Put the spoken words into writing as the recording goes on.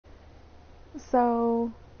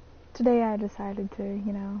So today I decided to,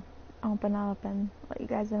 open up and let you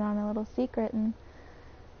guys in on a little secret, and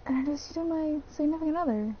I just did my significant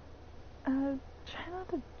other. Try not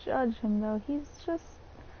to judge him though. He's just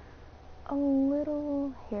a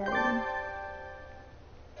little hairy.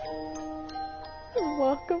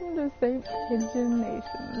 Welcome to St. Pigeon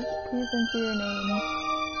Nations. Please enter your name.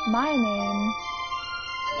 My name,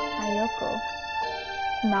 Ayoko.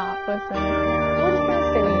 Nah, listen. We're just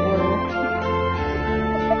gonna stay with Blue.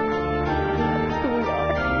 That's who we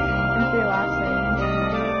are. Enter your last name.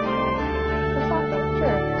 Osaka,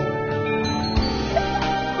 sure.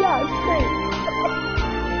 Yeah, it's great.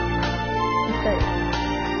 It's great.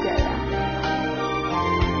 Yeah.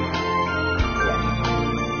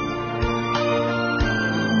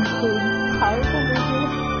 Includes powerful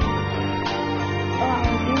visuals.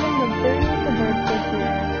 Even the biggest of birds this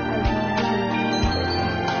year has known as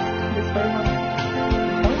this very much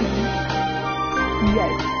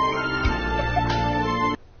yikes.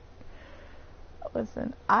 Listen,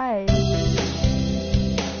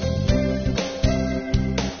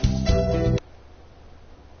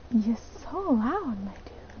 you're so loud, my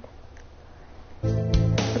dude.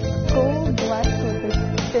 A school blessed with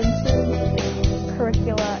extensive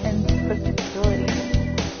curricula and facilities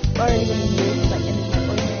already being used like in my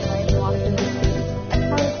ordinary life in Washington DC. I can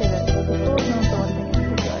probably say that the school is known for one thing in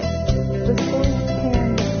particular. The school can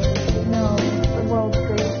know the world's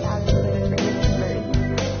greatest gathering place for youth and birds.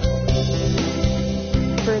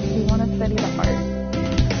 Birds who want to study the arts,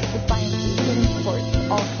 the sciences, even sports,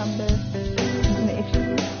 all come to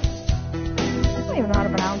nations. I don't even know how to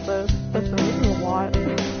pronounce this. Listen, this is a lot.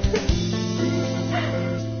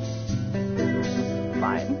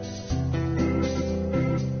 Fine.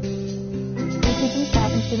 The pigeons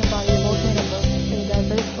happen to the body of both made up of a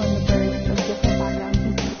diverse blend of birds of different backgrounds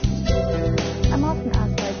and species. I'm often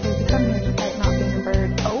asked why I chose to come here despite not being a bird.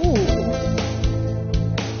 Oh!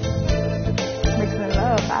 Mixing it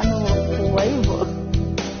up, adding a little flavor.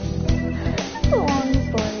 It's a long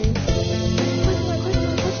story.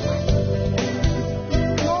 Question.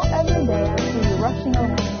 Not every day I see you rushing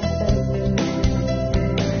along like this.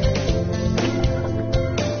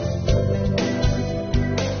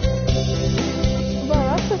 Bro,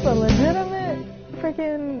 that's just a legitimate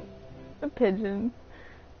freaking pigeon.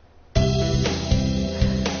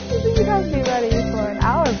 You think you guys be ready for an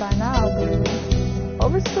hour by now, dude.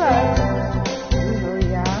 Overstressed. Usually,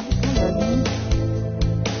 yeah. I'm ready.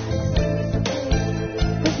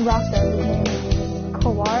 This rock that is named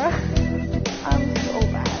Kawara. I'm so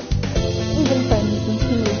bad. We've been friends since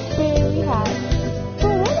he was barely hatched.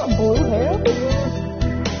 Bro, is that blue hair over here?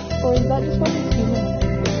 Or is that just what his human is?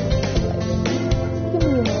 Give me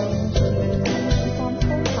a little mischievous. It sounds so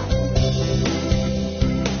kind.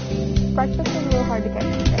 Breakfast is a little hard to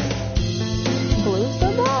catch today. Blue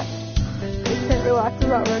said that? You can't relax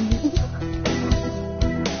about running.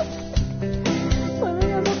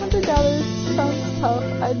 Living as a hunter-gatherer sounds tough.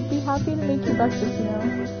 I'd be happy to make you breakfast,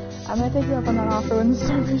 I might take you up on that offer when the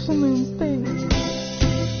starvation looms. Thanks.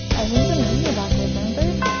 I think the names are backwards, aren't they?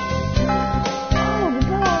 Oh, we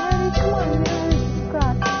got already. Come on, we gotta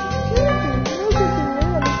scratch. Seriously, you know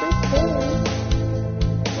what you on the first day.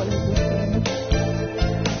 What is this thing?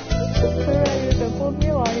 It's so right that pulled me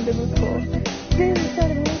along into the school. Here we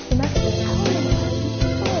started a new semester. How am I?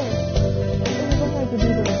 Sure. It was all I could do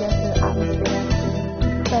to adjust to the atmosphere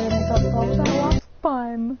actually. Try to make up for all that lost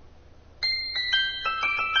fun.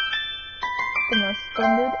 The most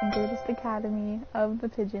splendid and greatest academy of the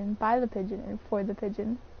pigeon, by the pigeon, and for the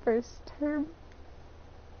pigeon. First term.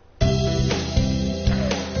 I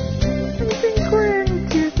think we're in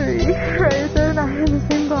 2-3, right? So now we're in the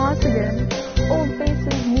same class again. Old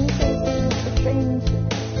faces, new faces, a strange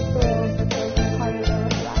world that goes in harder than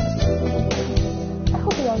the last. I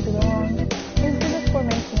hope we all get along. It's been a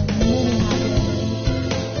formation of many happy memories.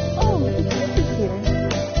 Oh, the teacher's here.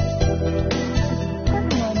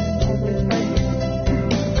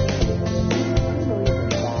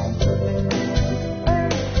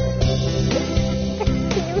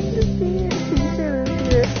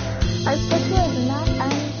 I specialize in math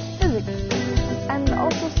and physics, and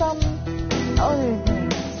also some other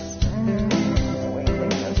things. Wait,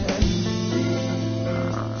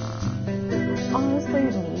 honestly,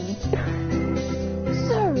 me.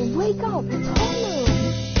 Sir, wake up! It's homeroom!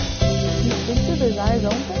 You think with his eyes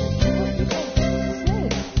open?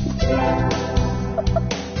 Snake!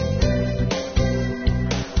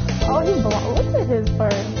 Oh, he looks at his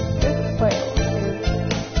bird. This quail is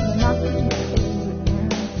the nothing.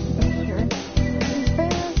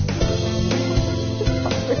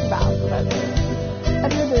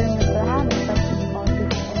 I've heard there are having sections on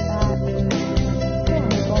things like that.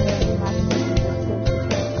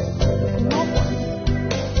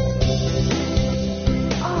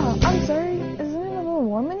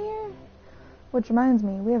 which reminds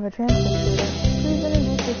me, we have a transfer student. Please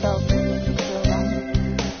introduce yourself.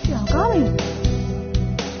 You got me!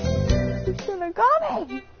 You should have got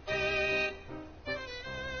me!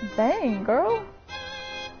 Dang, girl.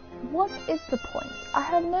 What is the point? I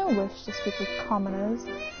have no wish to speak with commoners.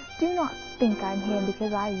 Do not think I'm here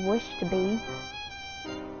because I wish to be.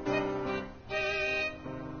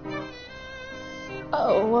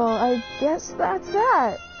 Oh, well, I guess that's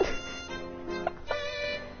that.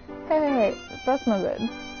 Hey, that's no good.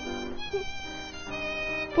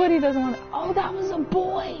 But he doesn't want to. Oh, that was a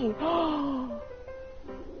boy!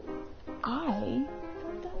 I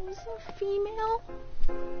thought that was a female.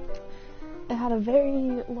 It had a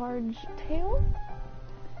very large tail.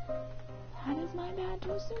 How does my bad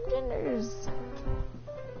to assume genders?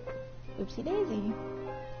 Oopsie daisy.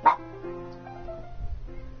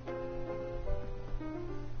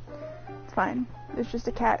 It's fine. There's just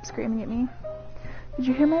a cat screaming at me. Did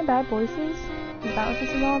you hear my bad voices? Is that what this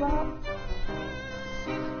is all about?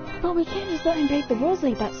 But we can't just let him break the rules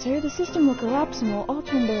like that, sir. The system will collapse and we'll all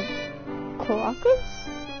turn to cloacas?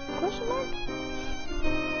 Question mark?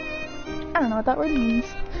 I don't know what that word means.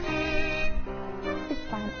 It's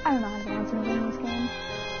fine. I don't know how to pronounce anything in this game.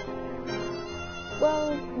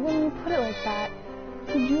 Well, when you put it like that,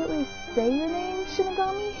 could you at least say your name,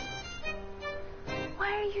 Shinigami?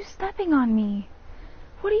 Why are you stepping on me?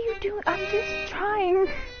 What are you doing? I'm just trying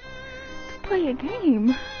to play a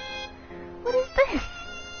game. What is this?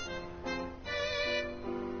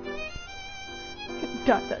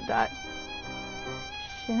 Dot dot dot.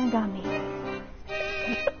 Shinigami.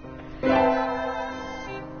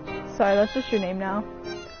 Sorry, that's just your name now.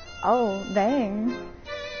 Oh, dang.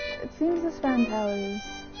 It seems this fantail is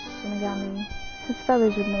Shinigami. His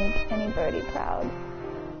feathers would make any birdie proud.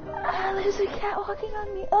 Ah, there's a cat walking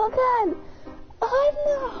on me. Oh god! Oh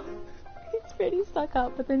no! He's pretty stuck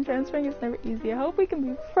up, but then transferring is never easy. I hope we can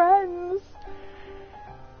be friends.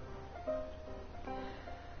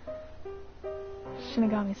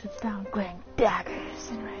 Shinigami sits down, glaring daggers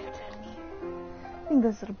and right at me. I think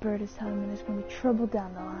this little bird is telling me there's gonna be trouble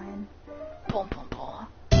down the line. Boom, boom, boom.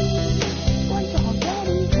 What y'all,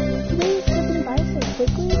 daddy? Today is slipping by so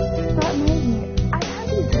quickly. That reminds me, I've had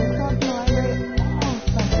these workshops in the library all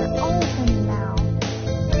summer, all summer now.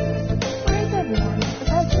 Where's everyone?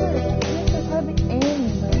 Professor, there's hardly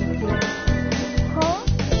anybody here. Huh?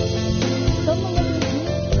 Someone look at me?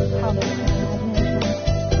 How there's an imagination.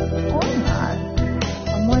 Or not.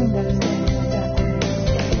 I'm wondering that it's going to be done.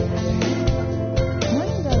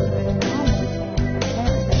 Morning does are very common.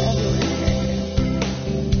 Apparently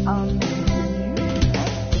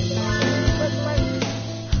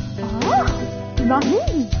they're everywhere. Not me!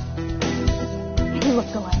 He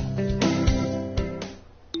looked away.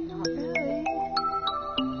 Not really.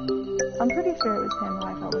 I'm pretty sure it was him when I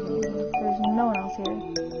felt looking at me. There's no one else here.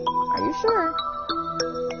 Are you sure?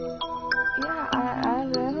 Yeah, I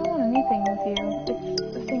don't want anything with you. It's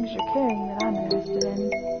the things you're carrying that I'm interested in.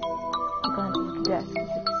 I'm glancing at the desk as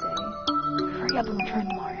if to say, hurry up and return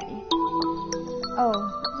them already. Oh,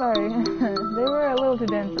 sorry. They were a little too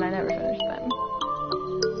dense and I never finished them.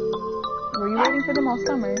 Were you waiting for them all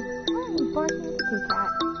summer? Why are you barking at the kitty cat?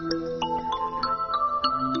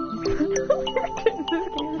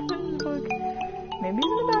 Maybe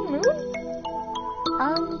he's in a bad mood?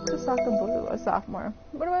 I'm Kusaka Blue, a sophomore.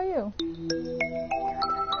 What about you?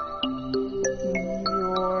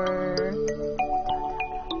 You're...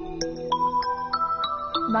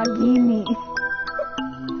 Nagini.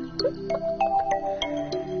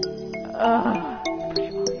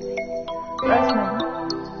 Freshman.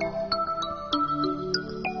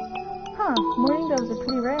 Huh, mourning doves are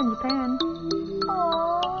pretty rare in Japan.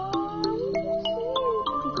 Aww, I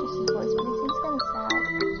think this is voice, but he seems kind of sad.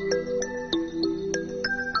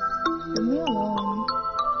 Leave me alone.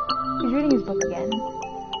 He's reading his book again.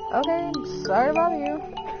 Okay, sorry to bother you.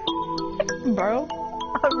 Bro,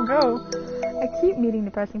 bro, I keep meeting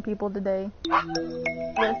depressing people today.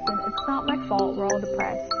 Listen, it's not my fault we're all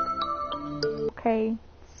depressed. Okay?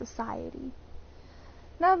 Society.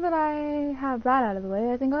 Now that I have that out of the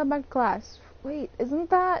way, I think I'll head back to class. Wait, isn't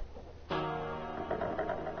that...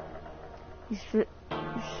 You should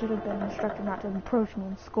have been instructed not to approach me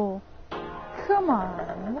in school. Come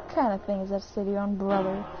on, what kind of thing is that to say to your own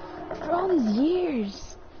brother? After all these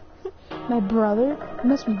years! My brother? You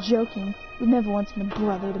must be joking. You've never once been a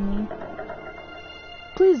brother to me.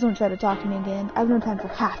 Please don't try to talk to me again. I've no time for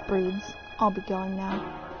half-breeds. I'll be going now.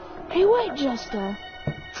 Hey, wait, Justa!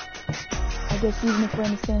 I guess even if we're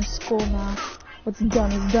in the same school now, what's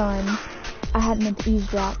done is done. I hadn't meant to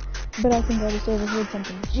eavesdrop, but I think I just overheard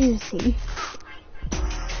something juicy.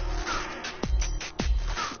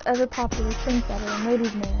 ever popular trendsetter and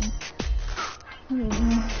ladies' man.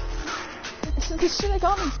 Isn't this shit I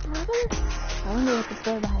got my brother? I wonder what the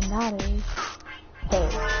story behind that is. Hey.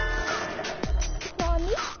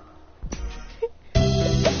 Nani?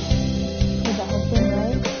 Heard that whole thing,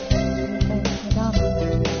 right?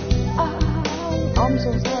 I'm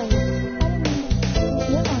so sorry. I didn't mean to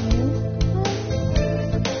hit on you.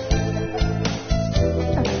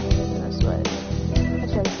 Okay, that's what. I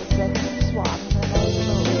tried to say swap, but I was a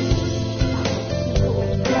little bit.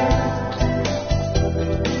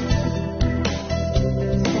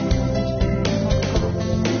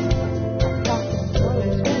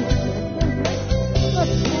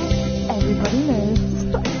 Everybody knows.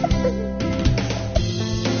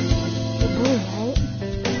 The blue, right?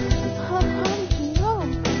 How did you know?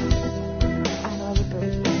 I know every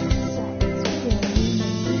bird besides feeling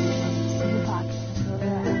in the pocket of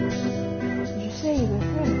that. Did you say you were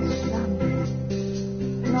friends?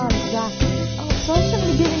 Not exactly. Oh, so I shouldn't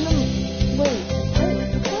be giving them. Wait.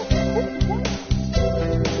 What?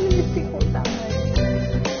 These people sound like.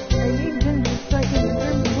 I need them to fucking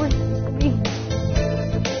remember what me.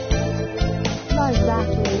 Not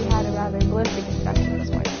exactly. We had a rather ballistic discussion this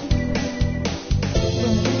morning.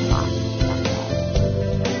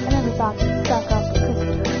 I never thought to suck up because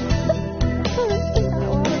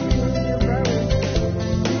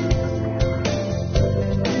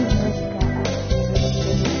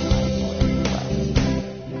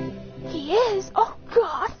he is? Oh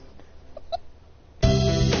God!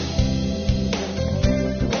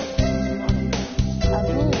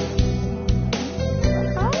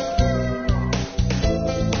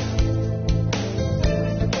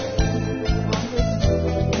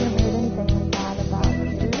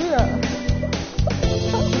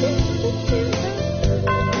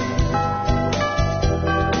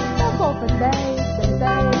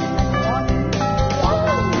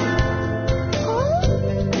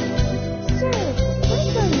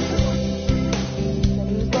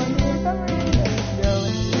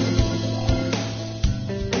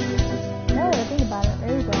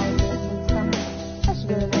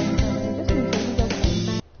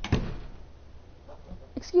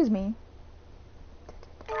 Excuse me.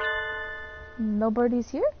 Nobody's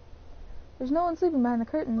here? There's no one sleeping behind the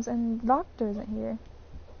curtains, and the doctor isn't here.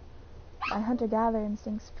 My hunter-gatherer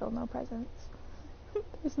instincts feel no presence.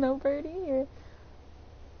 There's no birdie here.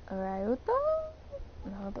 Rayuta?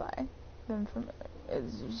 No reply. Then from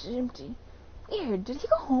it's empty. Weird. Did he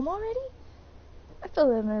go home already? I feel a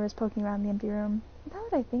little nervous poking around the empty room. Now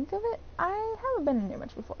that I think of it, I haven't been in here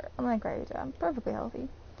much before. Unlike Rayuta, I'm perfectly healthy.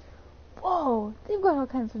 Whoa, they've got all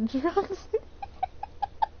kinds of drugs.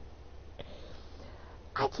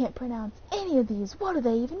 I can't pronounce any of these. What do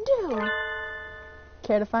they even do?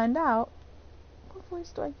 Care to find out? What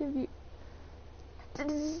voice do I give you?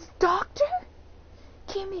 Doctor?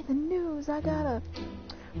 Give me the news. I got a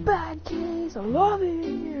bad case of loving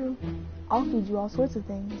you. I'll feed you all sorts of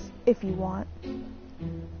things, if you want.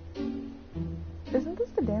 Isn't this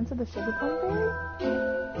the dance of the sugar plum fairy?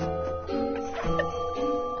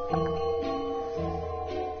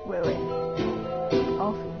 Wait.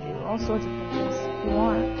 I'll feed you all sorts of things, if you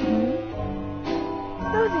want.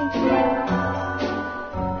 No, thank you.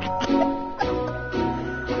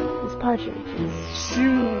 This partridge is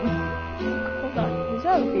shoo. Hold on, he's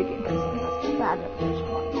not a feeding person. That's bad reputation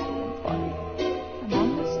on the student party. And I'm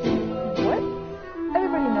just what?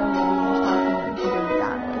 Everybody knows what he's talking and putting it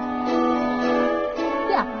down with.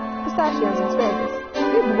 Yeah, pistachios and asparagus.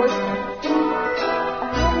 You're the worst one. I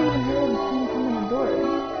haven't even heard him come in the door.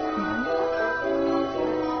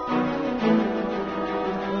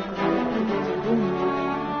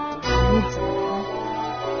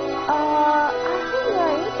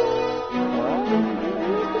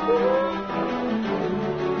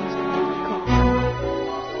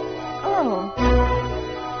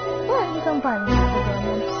 Come find me.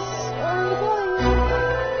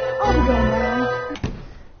 I'll be going now.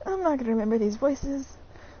 I'm not gonna remember these voices.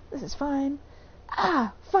 This is fine.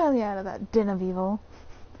 Finally out of that den of evil.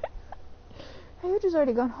 Ryuji's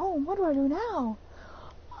already gone home. What do I do now?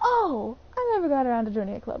 Oh, I never got around to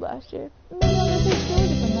joining a club last year. Maybe I'll go take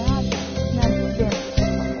Georgia from that.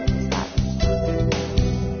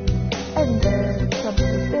 Edinburgh, clubs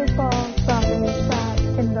with baseball, soccer, track,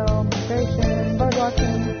 Kindle, migration,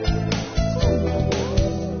 birdwatching.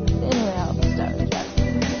 Anyway, I'll just start with that.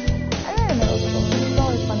 I ran in middle school, and it's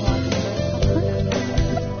always fun watching the birds.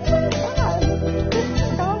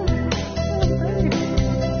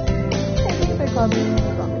 I think the club meeting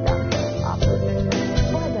was on the down the office.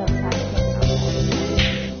 Why don't I have it?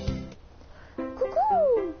 Cuckoo!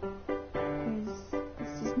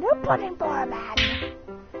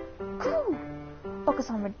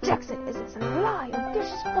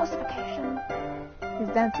 vacation. He's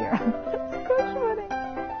dancing around. Squish pudding.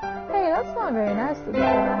 Hey, that's not very nice to do.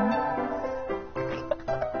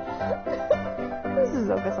 This is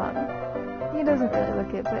Oka-san. He doesn't really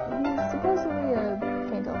look it, but he's supposedly a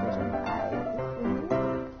trained television.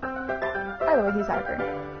 By the way, he's hyper.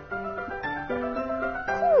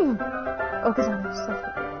 Oka-san is such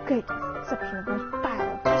a great exception of most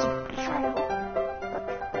vile, betrayal.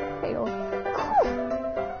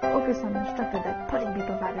 Oka-san instructed that pudding be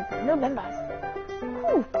provided for new members.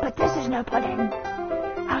 But this is no pudding.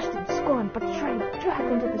 Houston, scorned, betrayed,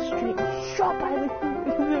 dragged into the street, and shot by the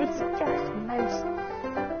it's just nice.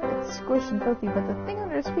 It's squished and filthy, but the thing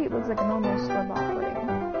under his feet looks like a normal store-bought pudding.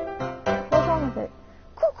 What's wrong with it?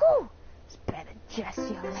 Cuckoo! It's better just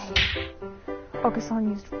your leg. Oka-san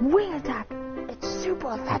used wing attack. It's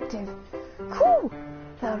super effective. Cool!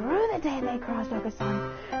 They'll ruin the day they cross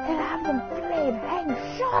Oka-san. They'll have them flayed, hanged,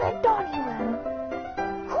 shot, and don't even.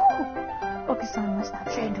 Cool! Oka-san must now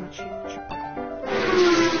train to achieve pudding.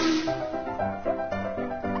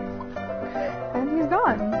 And he's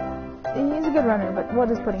gone. He's a good runner, but what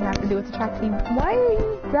does pudding have to do with the track team? Why are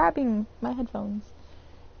you grabbing my headphones?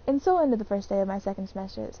 And so ended the first day of my second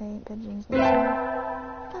semester at St. Pigeon's Mission.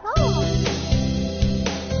 Ta-da!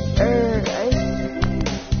 I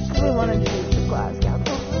really want to choose the glass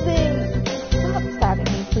council thing. Stop stabbing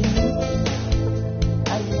me, please.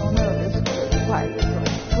 As you all know, this school requires you to join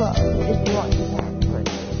the club. If you want, you can, but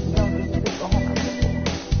if you don't, you can just go home after school.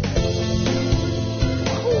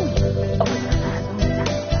 Oh,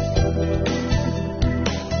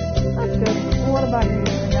 that's good. What about you,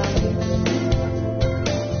 reality?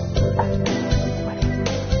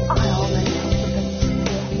 I already know the things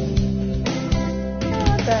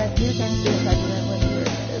that you can do president when you were a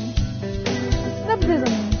kid.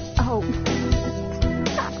 Nepotism. Oh.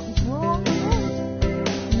 That was wrong.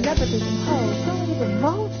 Nepotism. Oh, so many people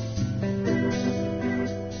vote.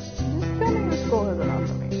 Just filming the school is enough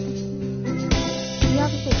for me. You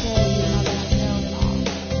have to take care of your mother and your own and all.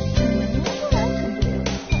 What would I actually do?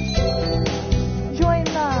 Join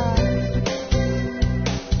the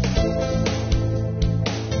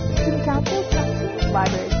student council,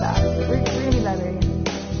 library staff. We're gonna be librarians.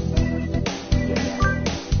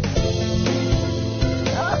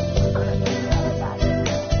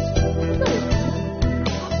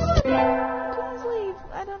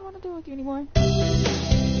 With you anymore.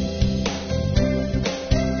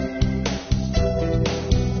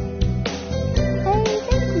 Hey,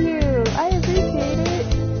 thank you. I appreciate it.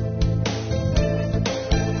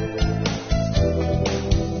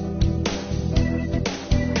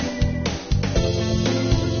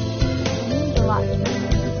 It means a lot to me.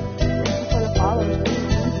 Thank you for the follow.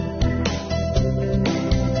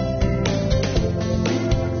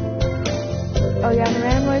 Oh yeah, the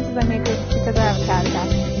random noises I make is because I have a cat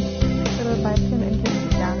attacking me. If I turn the intensity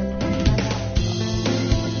down, it's going to find out.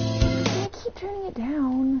 I keep turning it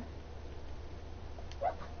down.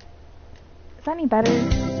 Is that any better?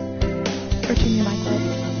 Or turn your mic up?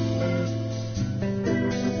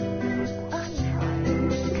 I'm trying.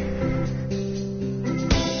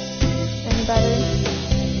 Any better?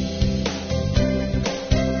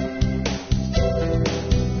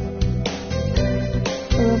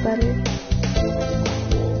 A little better?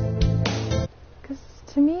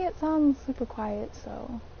 To me, it sounds super quiet, so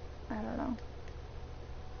I don't know.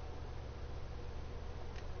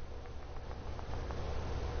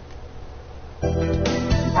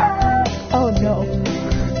 Oh no.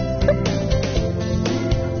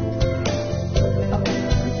 Okay.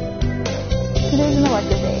 Today's an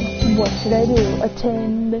elective day. What should I do?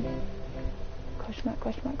 Attend? Question mark,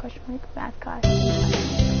 question mark, question mark. Math class.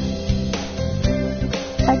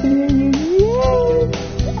 I can hear you. Yay!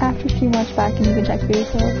 After stream, watch back and you can check for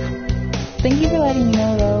yourself. Thank you for letting me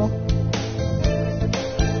know, though.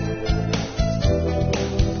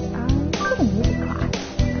 Let's go to music class.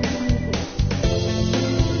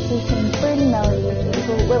 We're singing pretty melodies. It was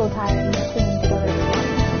a little tiring singing together.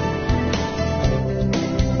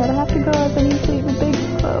 But I have to go up and need to leave a big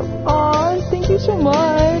club. Aw, thank you so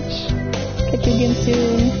much. Catch you again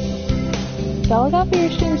soon. Y'all look out for your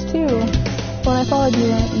streams, too. When I followed you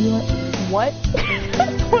went what?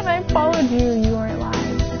 When I followed you, you weren't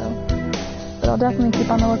live, so. But I'll definitely keep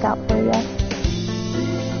on the lookout for you.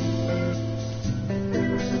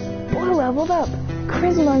 Boy, leveled up.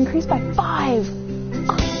 Charisma increased by 5.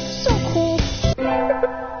 Oh, so cool.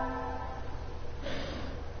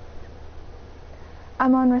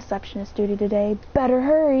 I'm on receptionist duty today. Better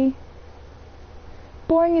hurry.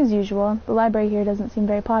 Boring as usual. The library here doesn't seem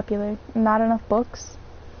very popular. Not enough books.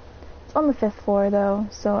 It's on the 5th floor, though,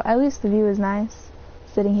 so at least the view is nice.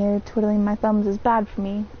 Sitting here twiddling my thumbs is bad for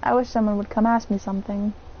me. I wish someone would come ask me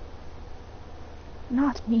something.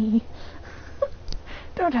 Not me.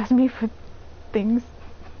 Don't ask me for things.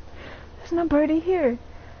 There's nobody here.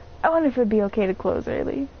 I wonder if it would be okay to close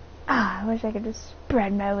early. I wish I could just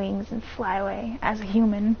spread my wings and fly away as a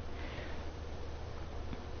human.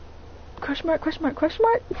 Question mark, question mark, question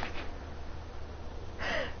mark?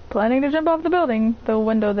 Planning to jump off the building. The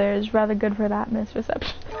window there is rather good for that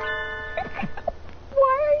misreception.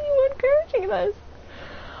 Why are you encouraging this?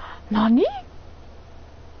 Nani?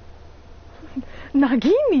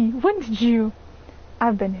 Nagini, when did you?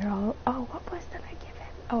 I've been here all... Oh, what voice did I give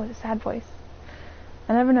him? Oh, it's a sad voice.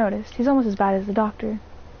 I never noticed. He's almost as bad as the doctor.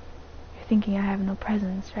 You're thinking I have no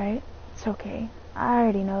presence, right? It's okay. I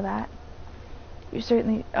already know that. You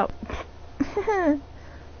certainly... Oh. You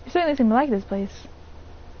certainly seem to like this place.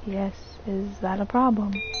 Yes, is that a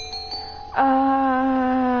problem? You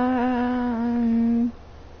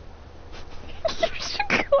should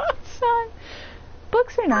go outside.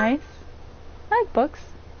 Books are nice. I like books.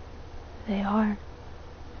 They are.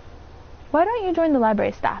 Why don't you join the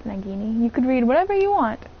library staff, Nagini? You could read whatever you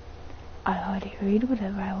want. I already read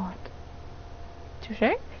whatever I want. Touche?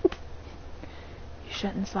 You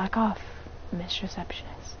shouldn't slack off, Miss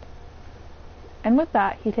Receptionist. And with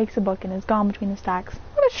that, he takes a book and is gone between the stacks.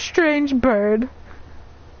 What a strange bird.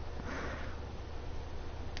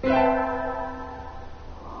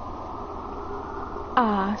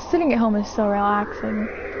 Ah, sitting at home is so relaxing.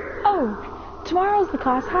 Oh, tomorrow's the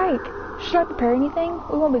class hike. Should I prepare anything?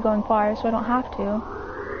 We won't be going far, so I don't have to.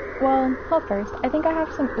 Well, first, I think I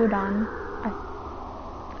have some udon.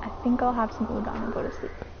 I think I'll have some udon and go to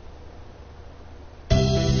sleep.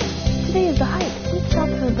 Today is the hike. We'd stop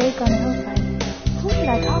for a break on the hillside. Who should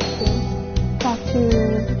I talk to? Talk to...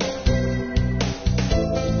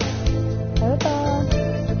 Toyota.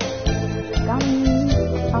 Gummy.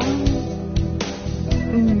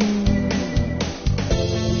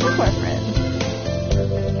 My boyfriend.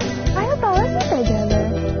 I hope I'll listen together.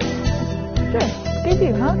 Sure. Good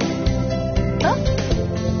you, huh? Huh?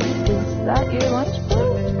 Is that your lunch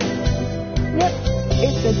plate? Yep.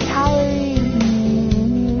 It's a calorie...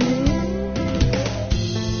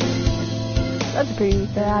 That's a pretty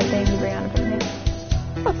bad thing to bring on a picnic.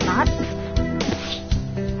 No, it's not.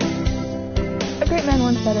 A great man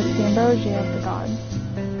once said it's the ambrosia of the gods.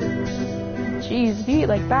 Jeez, if you eat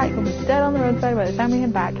like that, you'll be dead on the roadside by the time we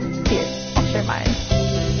head back. Here, I'll share mine.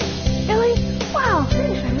 Really? Wow,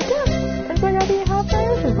 finish what you do. It's like I'll be half my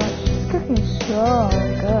ocean lunch. This cooking is so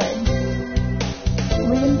good.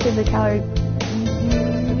 We didn't give the calorie...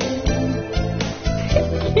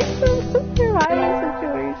 Keep them in survival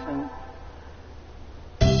situation.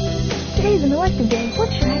 Today's an elective day. What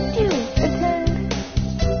should I do? Attend.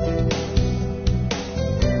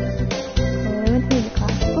 Well, we went to music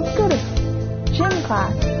class. Let's go to gym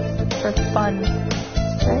class for fun.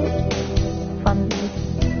 Right? Funsies.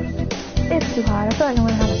 It's too hot. I feel like I'm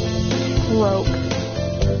gonna have a stroke.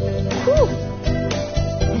 Whew!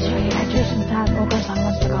 Is your hydration tab focused on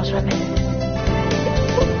once to go swimming?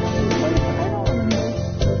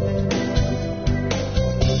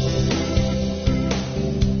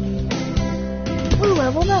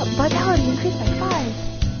 Leveled up. Vitality increased by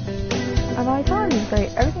 5. Our vitality is great.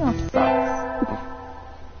 Everything else sucks.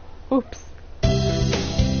 Oops.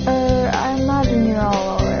 I imagine you're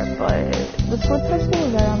all aware, but the sports festival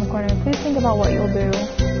is right around the corner. Please think about what you'll do.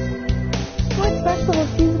 Sports festival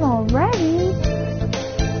season already?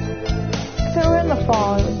 So we're in the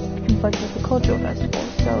fall. It would conflict with the cultural festival,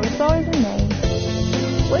 so it's always in May.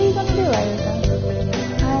 What are you gonna do, Ryota?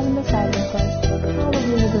 I haven't decided, but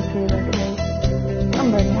probably with the 3-legged race.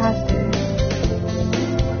 Somebody has to.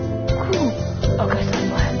 Cool. Okay, so I'm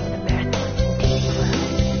landing the marathon.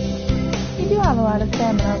 You do have a lot of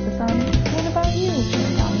stamina, Oka-san. What about you,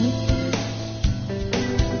 Shinigami?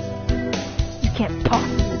 You can't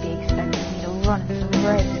possibly be expecting me to run in some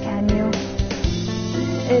race, can you?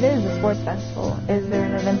 It is a sports festival. Is there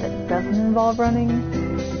an event that doesn't involve running?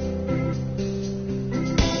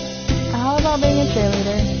 How about being a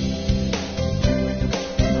cheerleader?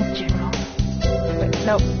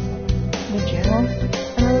 Nope. The general?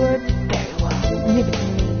 In other words? Very well. Leave it to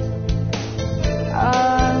me. I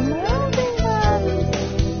don't think that...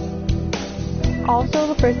 Also,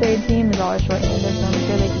 the first aid team is always short-handed, so I'm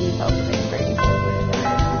sure they could use help with being Brady.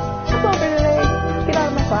 That's all for today. Get out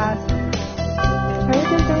of my class.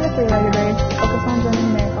 Ryuta's doing a 3-legged race, Oka-san's running a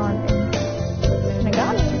marathon, and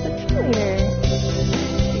Nagami is a cheerleader.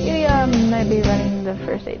 Yuya might be running the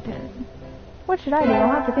first aid pin. What should I do? I'll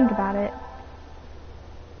have to think about it.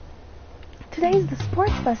 Today's the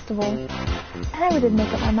sports festival. I never did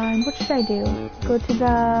make up my mind. What should I do? Go to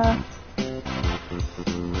the...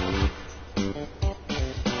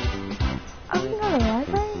 Oh, we can go to the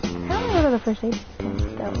library? I want to go to the first aid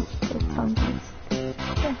tent, though. For funkies.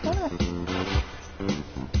 Yeah, why not?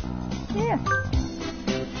 Yeah.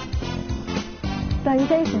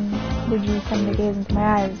 Salutations. Did you come to gaze into my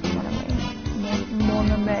eyes, mon ami?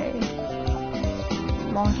 Mon ami.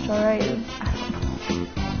 Mon chéri.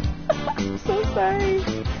 I'm so sorry.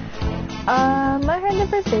 I heard the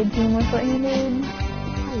first aid team was short-handed.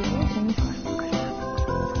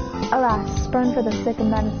 Alas, spurned for the sick of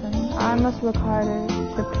medicine. I must work harder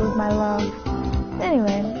to prove my love.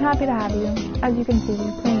 Anyway, happy to have you. As you can see,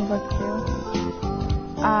 there's plenty of work to do.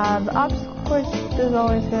 The obstacle course does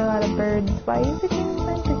always hit a lot of birds. Why is it even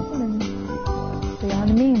meant for humans?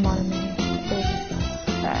 Beyond me, mon ami.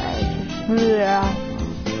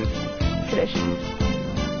 Tradition.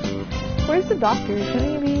 Where's the doctor?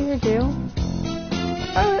 Shouldn't he be here too?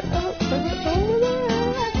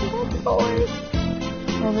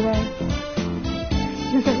 Over there.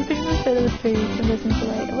 He's sitting instead of the tree and listen to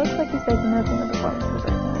light. It looks like he's taking notes on the performance of the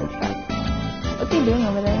person on the track. What's he doing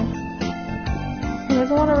over there? He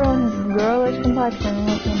doesn't want to ruin his girlish complexion and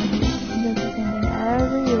look in. He does the same thing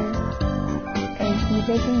every year. Is he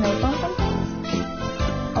taking notes on something?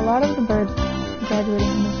 A lot of the birds graduating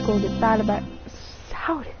from the school get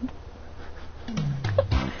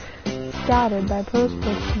scouted by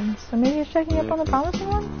pro-sports teams. So maybe he's checking up on the promising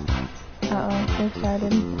ones? Uh-oh, they've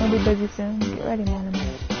started. We'll be busy soon. Get ready, mon ami.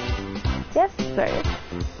 Yes, sir.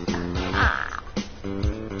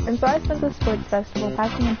 And so I spent the sports festival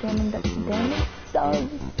passing up damn dogs.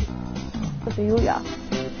 With the Yuya.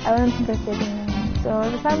 I learned some first aid room. So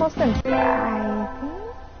it was almost in. I think?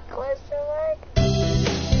 Question mark?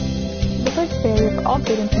 The first failure for all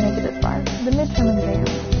students to make it this far. The midterm exam.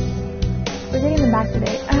 We're getting them back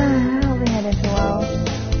today. I don't think I did too well.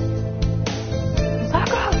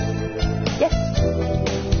 Sakura! Yes!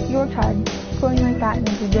 You worked hard. Scoring like that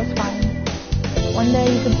means you're just fine. One day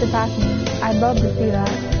you could surpass me. I'd love to see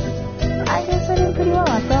that. I guess I did pretty well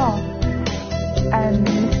after all. And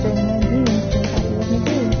Mr. Nandini seems happy with me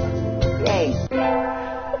too. Yay!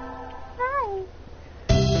 Hi!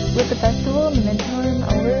 With the festival and the midterm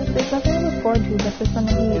over, there's nothing to look forward to just the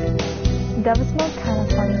summer heat. Devil smells kind of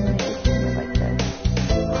funny when it's just like this.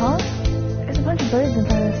 Huh? There's a bunch of birds in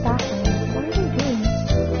front of the staff room. What are they doing?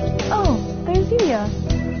 Oh, there's Yuya.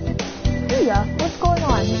 Yuya, what's going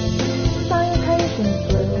on? Salutations,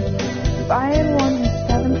 Blue. I am one who's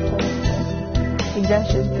 7th place. He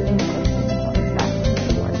gestures to the question on the staff room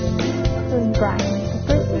door. This is Brian, the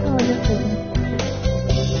first intelligent prison.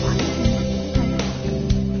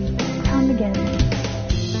 Time again.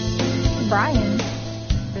 Brian?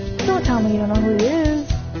 Don't tell me you don't know who he is.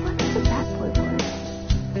 What is the bad boy voice?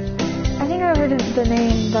 I think I heard the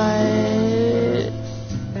name, but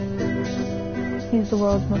he's the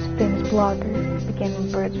world's most famous blogger. Began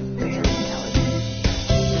with birds with very intelligent.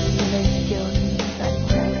 He's very skilled in deciding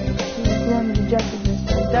strategy. He was one of the justices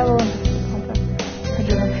for the devil and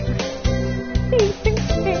he's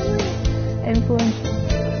extremely influential.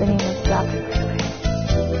 The name was dropped right away.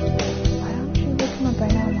 Why don't you look him up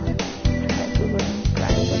right now, Mom? Try to Google him.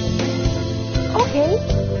 Okay.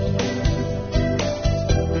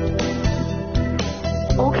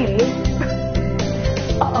 Okay.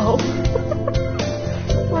 Uh-oh.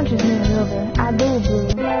 Lunch is nearly over. Adieu,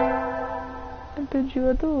 Blue. I bid you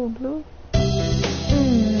adieu, Blue.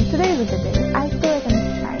 Today's a good day. I feel like I'm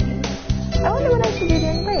shiny. I wonder what I should do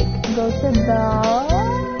during break. Go to the...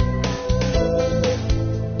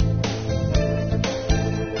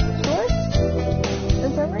 Source?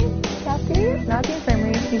 Infirmary? Cafeteria? Not the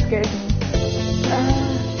infirmary. He scares me.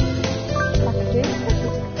 Cafeteria?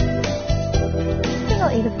 I think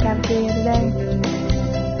I'll eat at the cafeteria today.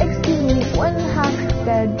 Excuse me, one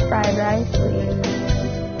half-fed fried rice, please.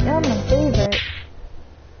 You're my favorite.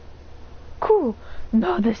 Cool.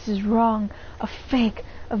 No, this is wrong. A fake.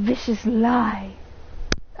 A vicious lie.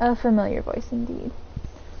 A familiar voice indeed.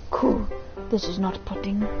 Cool. This is not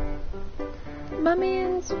pudding.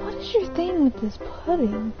 Mummies, what is your thing with this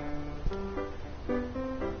pudding?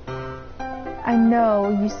 I know,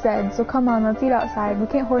 you said, so come on, let's eat outside. We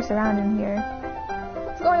can't horse around in here.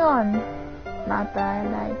 What's going on? Not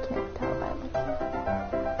bad, I can't tell by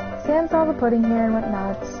looking. Sam saw the pudding here and went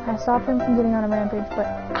nuts. I stopped him from getting on a rampage, but...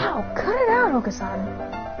 Ow! Cut it out, Hoka-san!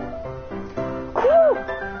 Whew!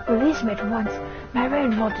 Release me at once. My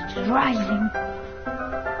rage voltage is rising.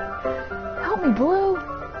 Help me, Blue!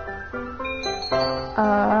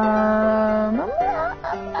 I'm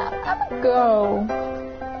gonna go.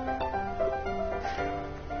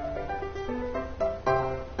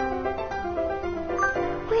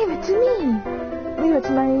 to me. Leave it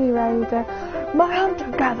to my right there. My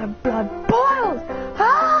hunter-gatherer blood boils.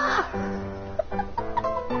 Ah!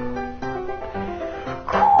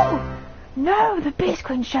 Cool. No, the Beast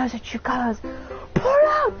Queen shows her true colors. Pour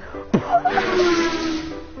out! Pour out!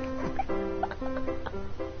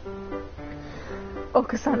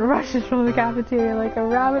 Okasan rushes from the cafeteria like a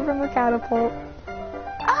rabbit from a catapult.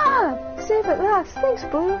 Ah! Safe at last. Thanks,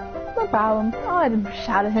 Blue. No problem. Oh, I didn't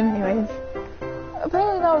shout at him anyways.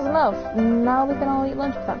 Apparently that was enough. Now we can all eat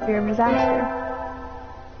lunch without fear of disaster.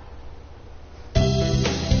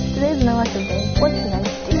 Today's an elective day. What should I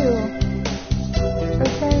do?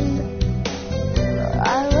 Pretend...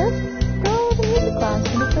 let's go to music class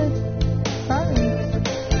because it's fun.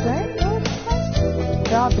 Right? No, it's fun.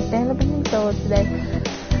 Drop to stand up and sing solo today.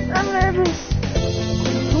 I'm nervous.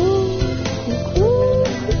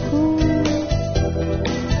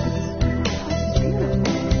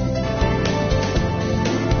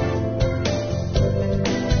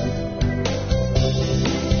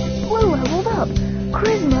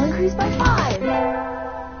 Charisma increased by 5.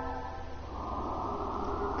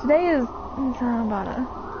 Today is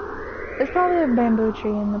there's probably a bamboo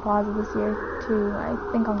tree in the plaza this year too. I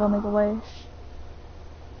think I'll go make a wish.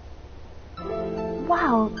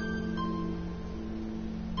 Wow.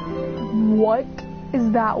 What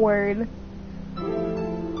is that word?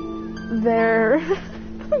 There.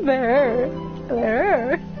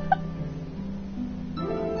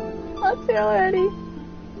 Let's see already.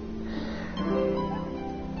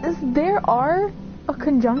 Is there are a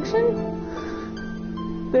conjunction?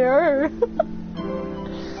 There are.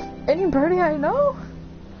 Any birdie I know?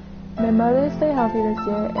 May mother stay healthy this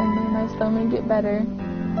year and may my stomach get better.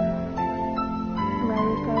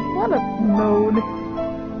 What a mood.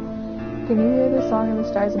 Can you hear the song of the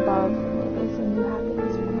stars above? May they sing you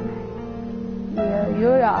happiness for me.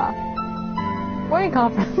 Yeah. What are you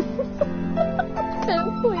confident?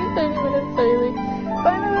 Can't sleep 30 minutes early.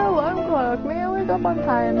 Find an alarm clock. May I wake up on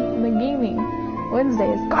time? Nagini. Wednesday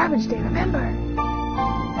is garbage day, remember?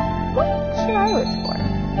 What should I wish for?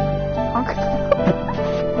 Conquer the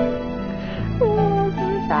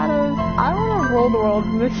shadows. I want to rule the world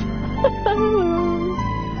in the shadows.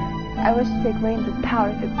 I wish to take reins of power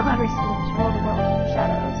through clever schemes to rule the world in the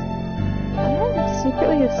shadows. Am I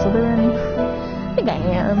secretly a Slytherin? I think I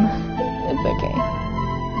am. It's okay.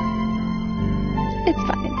 It's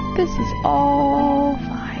fine. This is all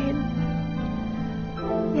fine.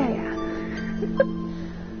 Yeah.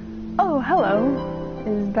 Oh, hello.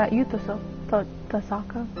 Is that you,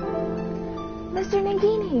 Tasaka? Mr.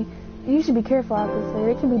 Nagini! You should be careful out this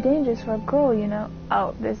way. It can be dangerous for a girl, you know.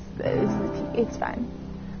 Oh, this is it's fine.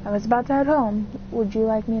 I was about to head home. Would you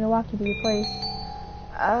like me to walk you to your place?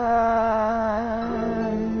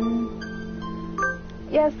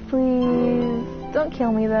 Yes, please. Don't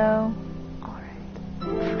kill me, though.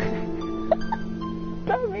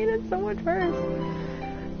 That made it so much worse.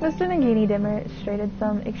 Mr. Nagini demonstrated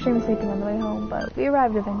some extreme sleeping on the way home, but we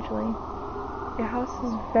arrived eventually. Your house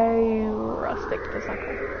is very rustic,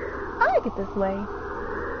 Tasaka. I like it this way.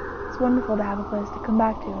 It's wonderful to have a place to come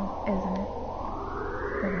back to, isn't it?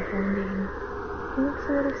 Wonderful indeed. He looks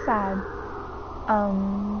a little sad.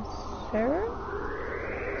 Sir?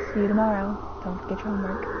 See you tomorrow. Don't forget your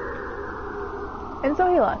homework. And so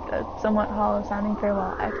he left, a somewhat hollow-sounding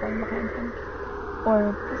farewell echoing behind him.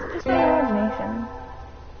 Or was it just my imagination?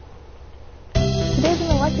 Today's an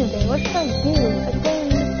elective day. What should I do?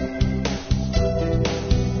 Attend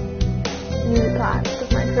music class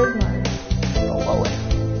with my charisma is the lowest.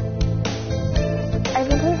 I've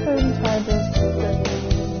been put in charge of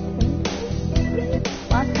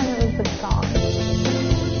last time it was the song.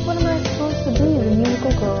 What am I supposed to be? The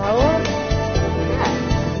musical gorilla?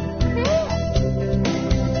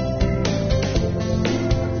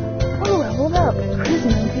 Hold up,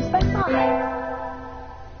 charisma increased by 5.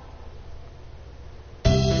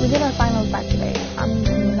 We did our finals back today. I'm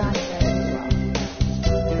not sure I did well.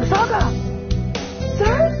 Tasaka!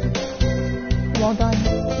 Sir? Well done.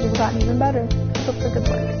 You've gotten even better. Keep up the good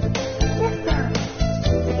work. Yes, sir.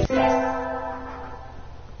 Success.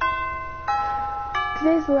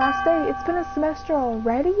 Today's the last day. It's been a semester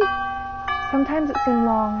already? Sometimes it seemed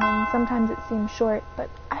long, and sometimes it seemed short, but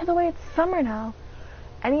either way, it's summer now.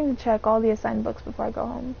 I need to check all the assigned books before I go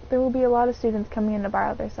home. There will be a lot of students coming in to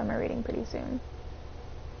borrow their summer reading pretty soon.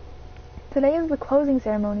 Today is the closing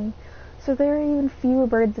ceremony, so there are even fewer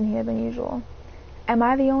birds in here than usual. Am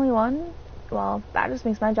I the only one? Well, that just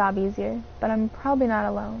makes my job easier, but I'm probably not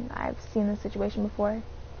alone. I've seen this situation before.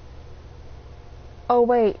 Oh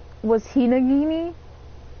wait, was he Nagini?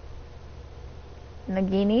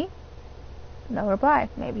 Nagini? No reply.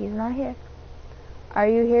 Maybe he's not here. Are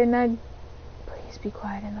you here, Ned? Please be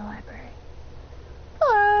quiet in the library.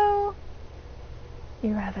 Hello.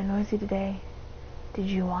 You're rather noisy today. Did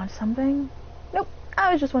you want something? Nope.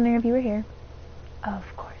 I was just wondering if you were here. Of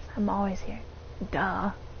course. I'm always here.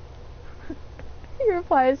 Duh. He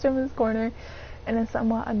replies from his corner in a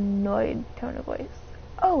somewhat annoyed tone of voice.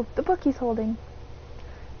 Oh, the book he's holding.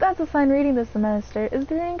 That's assigned reading this semester. Is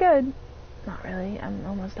it any good? Not really. I'm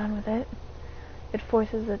almost done with it. It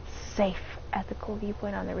forces a safe, ethical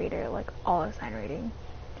viewpoint on the reader, like all assigned reading.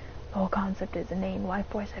 The whole concept is inane. Why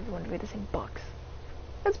force everyone to read the same books?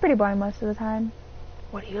 It's pretty boring most of the time.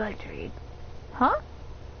 What do you like to read? Huh?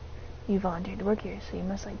 You volunteered to work here, so you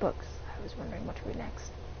must like books. I was wondering what to read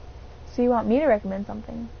next. So you want me to recommend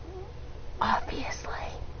something? Obviously.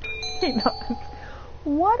 He nods.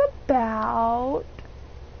 What about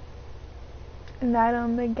Night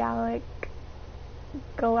on the Gaelic?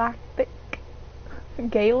 Or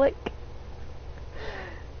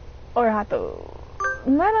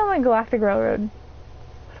Night on the Galactic Railroad.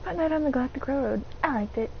 What about Night on the Galactic Railroad? I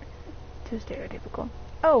liked it. Too stereotypical.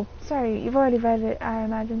 Oh, sorry, you've already read it, I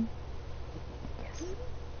imagine. Yes.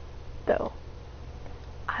 Though,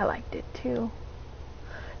 I liked it too.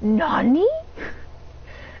 Nani?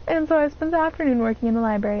 And so I spent the afternoon working in the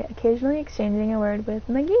library, occasionally exchanging a word with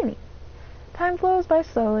Nagini. Time flows by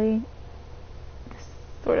slowly. This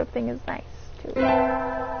sort of thing is nice, too.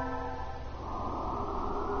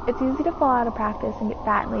 It's easy to fall out of practice and get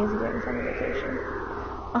fat and lazy during summer vacation.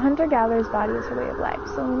 A hunter-gatherer's body is her way of life,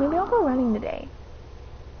 so maybe I'll go running today.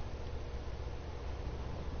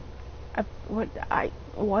 What?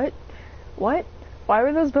 Why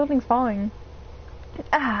were those buildings falling?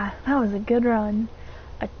 Ah, that was a good run.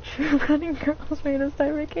 A true running girl's way to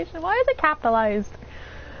start vacation. Why is it capitalized?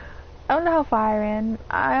 I don't know how far I ran.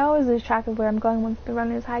 I always lose track of where I'm going once the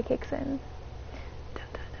runner's high kicks in.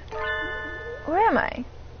 Where am I?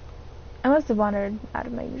 I must have wandered out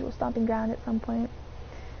of my usual stomping ground at some point.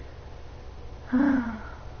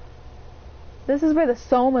 This is where the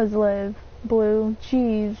Somas live. Blue.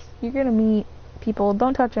 Jeez. You're gonna meet people.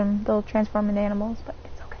 Don't touch them. They'll transform into animals, but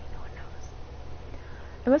it's okay. No one knows.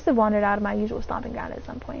 I must have wandered out of my usual stomping ground at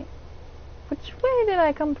some point. Which way did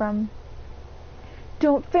I come from?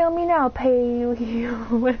 Don't fail me now, Paleo,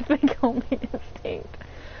 with the Gilman estate.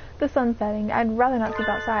 The sun's setting. I'd rather not sleep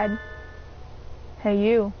outside. Hey,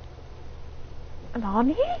 you.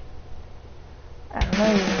 Nani? I don't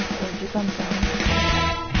know you. Where'd you come from?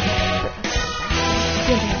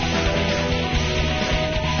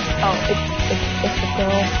 Oh, it's a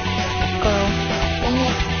girl.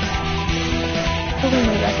 Probably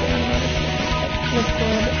no record on it. Looks a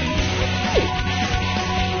little bit.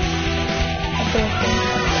 I feel like things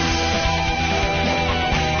like that.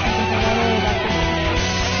 I think I got really about this.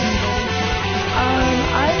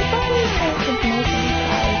 I'm probably trying to promotion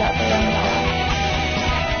guys out there on that.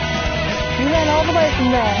 You ran all the way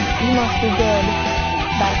from there. You must be good.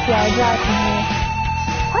 Backyard drive from here.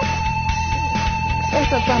 What? I guess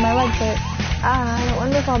that's why my legs hurt. I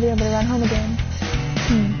wonder if I'll be able to run home again.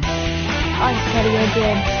 I'll just tell you you're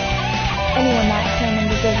good. Anyone that determined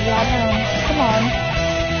deserves a ride home. Come on.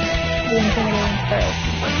 The intimidating first.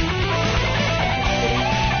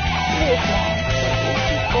 Really small.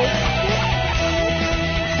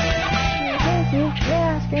 Thank you. May I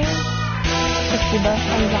ask your name? Akiba.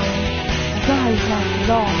 I'm done. I know how you pronounce it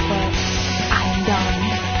at all, but I'm done.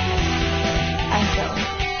 I'm done.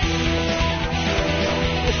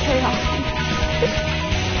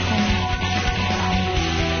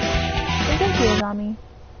 Thank you, Azami.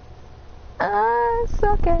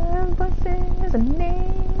 Suck buses and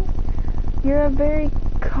names. You're a very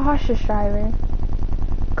cautious driver.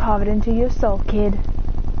 Carve it into your soul, kid.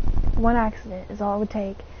 One accident is all it would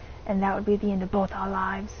take, and that would be the end of both our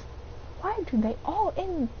lives. Why do they all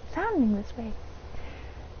end sounding this way?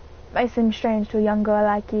 May seem strange to a young girl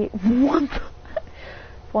like you.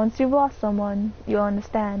 Once you've lost someone, you'll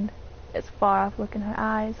understand. It's a far-off look in her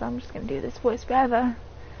eyes, so I'm just going to do this voice forever.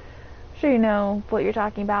 I'm sure you know what you're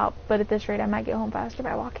talking about, but at this rate I might get home faster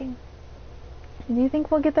by walking. Do you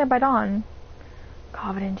think we'll get there by dawn?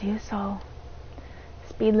 Carve it into your soul.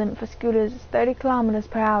 Speed limit for scooters is 30 kilometers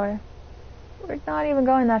per hour. We're not even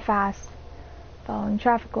going that fast. Following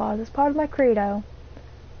traffic laws is part of my credo.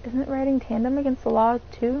 Isn't riding tandem against the law,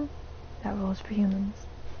 too? That rules for humans.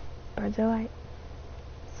 Birds are light.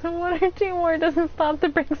 So one or two more doesn't stop the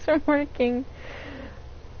brakes from working.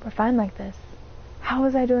 We're fine like this. How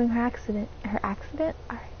was I doing her accident?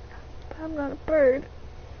 I'm not a bird.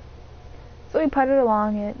 So we putted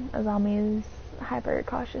along at Azami's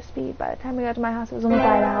hyper-cautious speed. By the time we got to my house, it was almost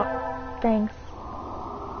light out. Thanks.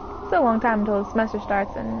 still a long time until the semester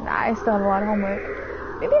starts, and I still have a lot of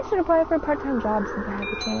homework. Maybe I should apply for a part-time job since I have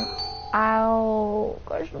the chance. Ow,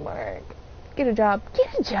 question mark. Get a job.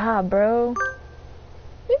 Get a job, bro.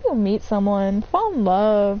 Maybe you'll meet someone, fall in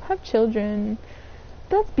love, have children.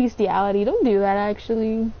 That's bestiality. Don't do that,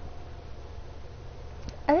 actually.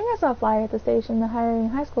 I think I saw a flyer at the station that hiring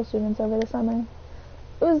high school students over the summer.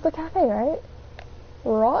 It was the cafe, right?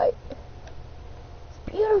 Right? It's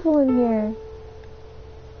beautiful in here.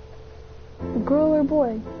 Girl or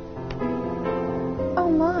boy? Oh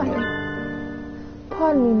my.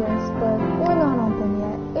 Pardon me, miss, but we're not open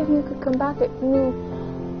yet. If you could come back at noon.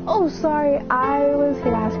 Oh, sorry, I was here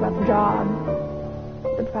to ask about the job.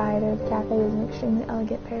 The proprietor of the cafe is an extremely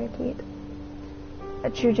elegant parakeet. A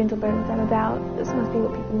true gentleman without a doubt. This must be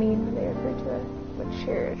what people mean when they refer to a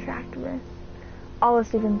mature attractiveness. All the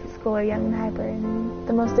students at school are young and hyper, and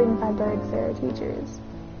the most dignified birds there are teachers.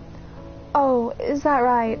 Oh, is that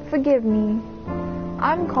right? Forgive me.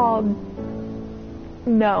 I'm called...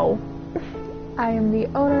 No. I am the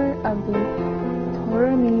owner of the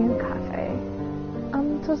Torami Cafe.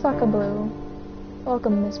 I'm Tosaka Blue.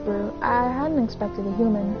 Welcome, Miss Blue. I hadn't expected a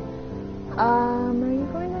human. Are you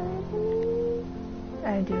going to leave me?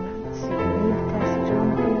 I do not see any need to test that your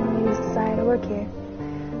young ladies desire to work here.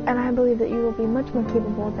 And I believe that you will be much more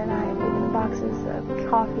capable than I have given boxes of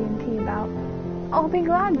coffee and tea about. I'll be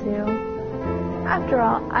glad to. After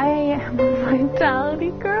all, I am a vitality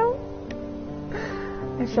girl.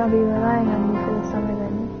 I shall be relying on you for the summer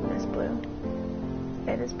then, Miss Blue.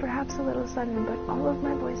 It is perhaps a little sudden, but all of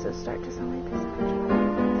my voices start to sound like this every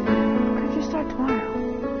time. Could you start tomorrow?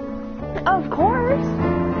 Of course!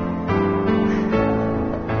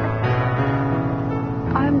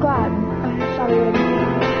 I'm glad. I shall be ready for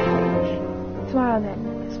you. Tomorrow then,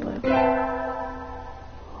 Miss Blue.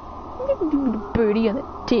 The birdie on the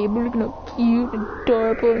table looking all cute and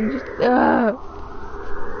adorable and just,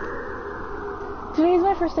 Today's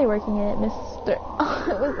my first day working at Mr. Oh,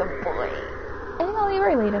 it was a boy. I think I'll leave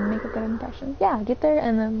early to make a good impression. Yeah, get there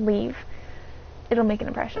and then leave. It'll make an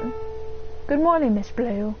impression. Good morning, Miss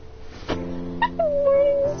Blue. Good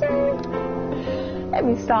morning, sir. Let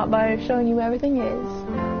me start by showing you where everything is.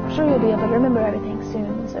 I'm sure you'll be able to remember everything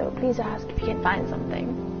soon, so please ask if you can find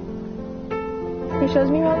something. He shows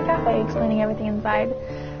me around the cafe, explaining everything inside.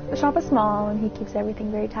 The shop is small, and he keeps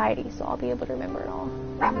everything very tidy, so I'll be able to remember it all.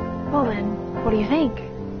 Well then, what do you think?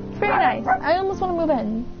 It's very nice. I almost want to move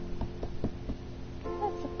in.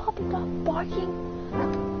 That's a puppy dog barking.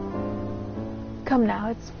 Come now,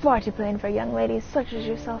 it's far too plain for a young lady such as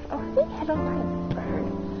yourself. Oh, I think I don't like a bird.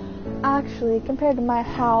 Actually, compared to my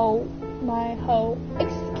hoe.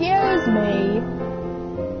 Excuse me.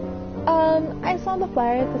 I saw the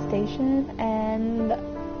flyer at the station, and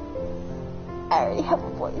I already have a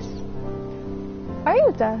voice.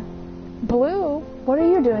 Ayuta, Blue, what are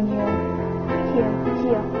you doing here?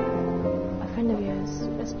 Here. A friend of yours,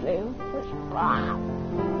 Miss Blue.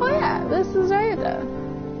 Oh yeah, this is Ayuta.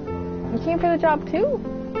 You came for the job too?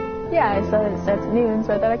 Yeah, I saw that it starts at noon,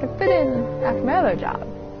 so I thought I could fit in after my other job.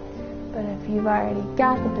 But if you've already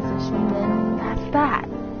got the position, then that's that.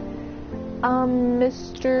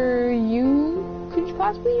 Mr. Yu, could you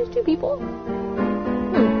possibly use 2 people?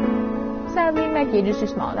 Sadly, my cage is too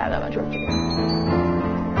small to have that much work to do.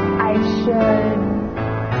 I should...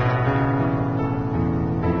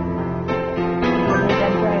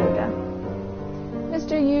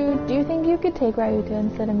 Mr. Yu, do you think you could take Ryuka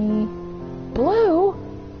instead of me? Blue?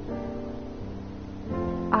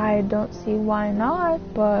 I don't see why not,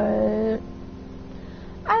 but...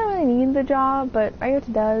 I don't really need the job, but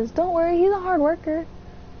Ryuta does. Don't worry, he's a hard worker.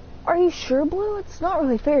 Are you sure, Blue? It's not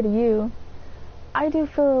really fair to you. I do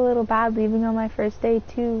feel a little bad leaving on my first day,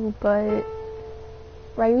 too, but...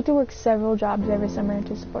 Ryuta works several jobs every summer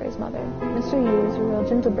to support his mother. Mr. Yu is a real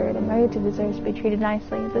gentle bird, and Ryuta deserves to be treated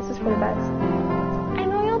nicely. This is for the best. I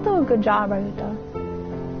know you'll do a good job, Ryuta.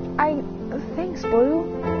 Thanks, Blue.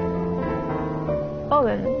 Well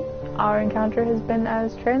then, our encounter has been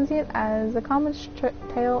as transient as a comet's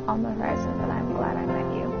tail on the horizon, but I'm glad I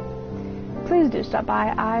met you. Please do stop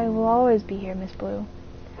by. I will always be here, Miss Blue.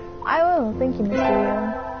 I will. Thank you, Mr.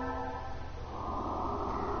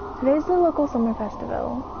 Yu. Today's the local summer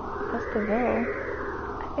festival. I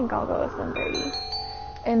think I'll go with 1:30.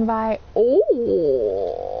 Invite.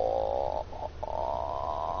 Oh.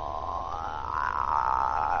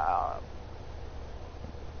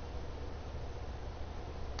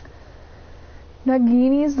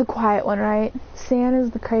 Nagini is the quiet one, right? San is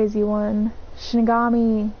the crazy one.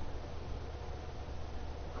 Shinigami.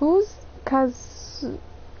 Who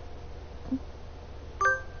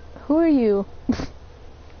are you?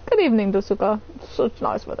 Good evening, Dosuka. such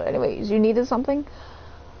nice weather. Anyways, you needed something?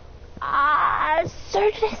 Sir,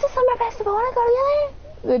 today's the summer festival. Wanna go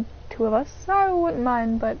together? The two of us? I wouldn't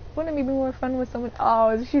mind, but wouldn't it be more fun with someone? Oh,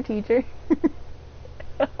 it's your teacher.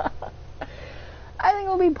 I think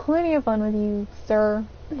it'll be plenty of fun with you, sir.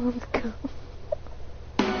 Let's go.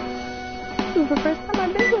 This is the first time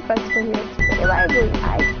I've been to a festival here. It's pretty lively.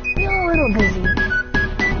 I feel a little busy.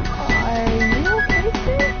 Are you okay,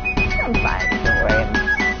 sir? I'm fine. Don't worry.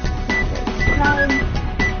 It's crowded.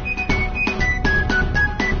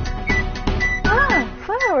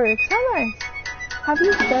 Fireworks. How nice. Have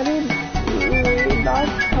you studied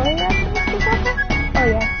Dodge choreography, Mr. Tucker? Oh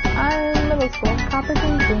yes. I'm in middle school.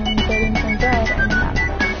 Copperton, green, sodium turns red, and math.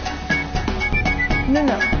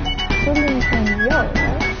 No. Sodium turns yellow,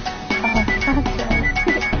 right? Oh, that's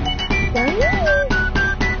right.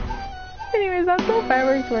 Anyways, that's how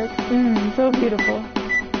fireworks work. So beautiful.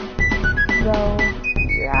 Though,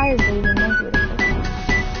 your eyes are even more beautiful.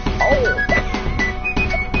 Oh!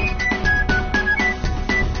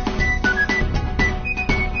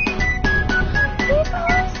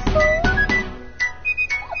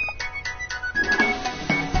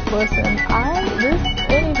 Listen,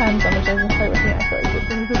 anytime someone tries to flirt with me, I feel like this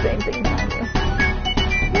is the same thing behind you.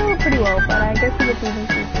 You know pretty well, but I guess with the TV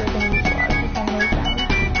seats, we're going to use a lot of the cameras down.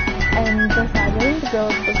 And just that, I think the girl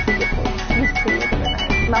is supposed to get close. He's prettier than the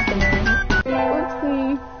night, not the man. Let's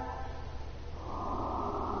see.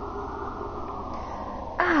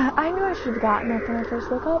 I knew I should have gotten up when I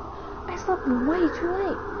first woke up. I slept way too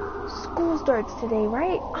late. School starts today,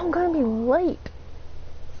 right? I'm gonna be late.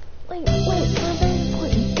 Wait, for a very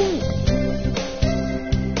important date.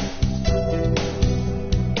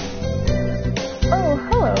 Oh,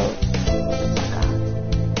 hello.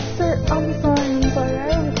 Sir, I'm sorry, I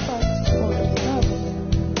overslept.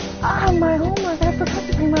 My homework, I forgot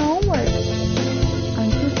to bring my homework.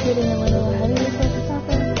 Aren't you getting a little ahead of yourself,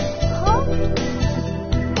 Tucker? Huh?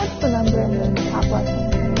 What's the number in the top left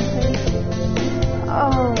hand corner?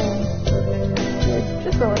 Oh, you're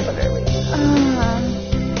just a little bit early.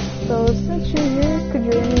 So since you're here, could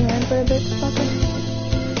you lend me a hand for a bit, Tucker?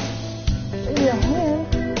 Your hand?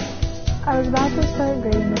 I was about to start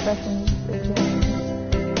grading the freshman exams,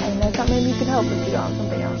 and I thought maybe you could help if you got on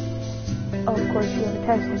something else. Oh, of course, you have a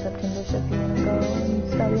test in September, so if you want to go and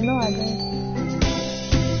study in the library.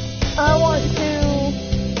 I want to...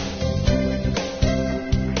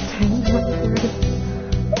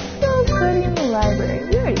 Let's go study in the library.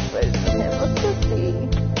 We already studied with him. Let's just see.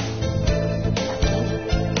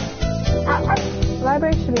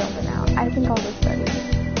 Library should be open now. I think I'll go study.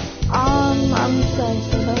 I'm sorry,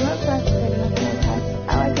 so I'm not frustrated enough for my test. I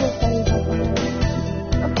like to go study with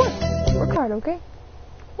my Of course, work hard, okay?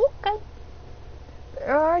 Okay. There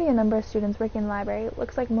are already a number of students working in the library. It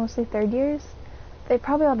looks like mostly third years. They've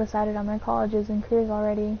probably all decided on their colleges and careers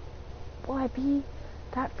already. Will I be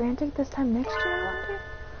that frantic this time next year,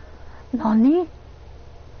 I wonder? Nani?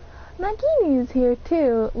 Nagini is here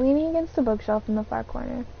too, leaning against the bookshelf in the far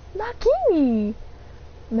corner. Nagini!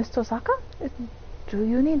 Miss Tosaka? Do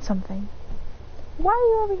you need something? Why are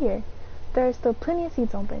you over here? There are still plenty of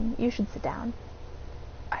seats open. You should sit down.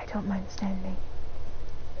 I don't mind standing.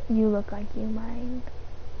 You look like you mind.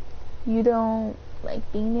 You don't like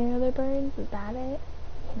being near other birds? Is that it?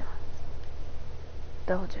 You know,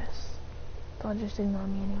 they'll just ignore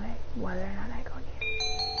me anyway, whether or not I go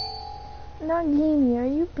near. Nagini, are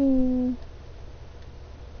you being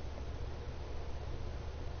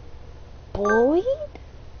bullied?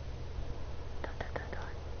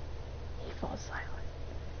 He falls silent.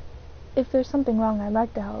 If there's something wrong, I'd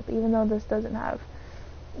like to help, even though this doesn't have,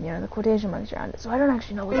 the quotation marks around it, so I don't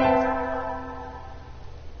actually know what it is.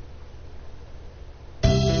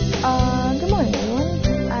 Good morning, everyone.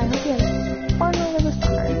 I hope you had fun over the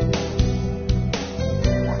summer.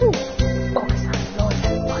 Whew. Focus on flowing,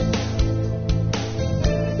 everyone.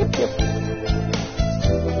 Yep.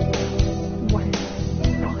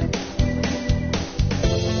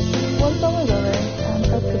 Once summer's over, I'm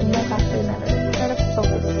start putting my faster than ever. Try to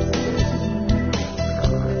focus.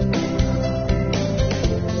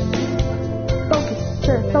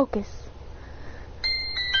 Focus.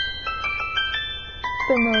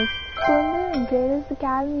 The most splendid and greatest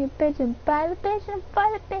academy of pigeon, by the pigeon,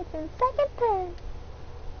 second turn.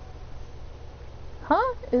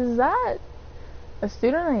 Huh? Is that a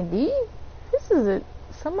student ID? This is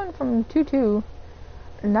someone from 2-2.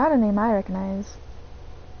 Not a name I recognize.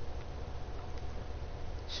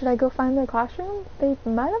 Should I go find their classroom? They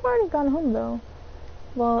might have already gone home though.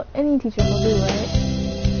 Well, any teacher will do, right?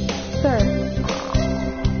 Sir!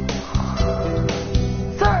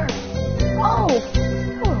 Oh!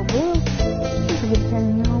 Hello, Blue. You forget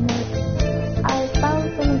turning your homework. I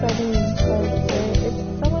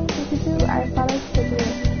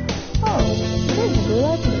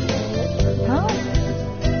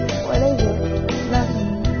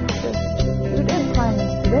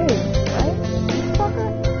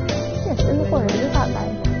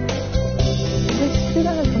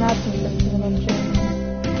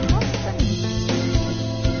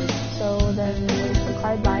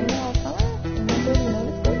tried buying it all summer, and nobody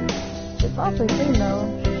noticed it. It's awfully clean though.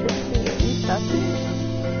 Should be at least dusty.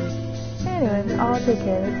 Anyways, I'll take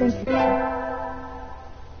care of it. Thank you.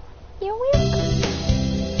 You're welcome.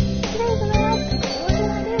 Today's my last day. What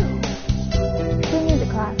did I do? Doing music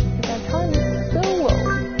class, because our time is so low.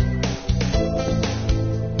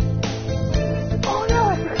 Oh no,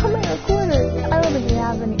 I forgot my recorder. I don't think we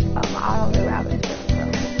have any. I don't think we have any.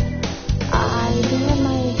 I do have my.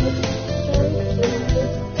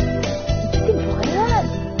 You can play that.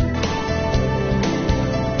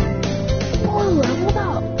 Boy, leveled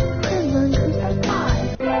up. Charisma increased by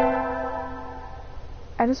 5.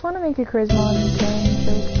 I just want to make a charisma on 10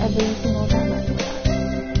 jokes every single time I do that.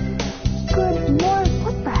 Good lord,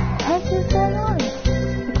 what the heck is going on?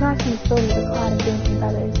 The classroom is filled with a cloud of dancing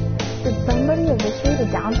feathers. Did somebody eviscerate a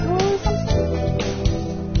down pillow or something?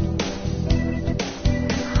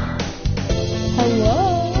 Hello?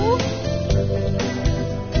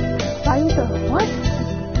 Are you the what?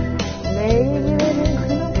 Maybe they didn't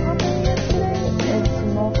clean up properly yesterday? It's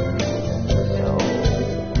multiple reasons, so...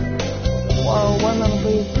 Well, one little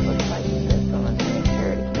breeze looks like this, so let's make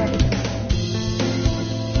sure to keep everything.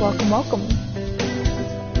 Welcome.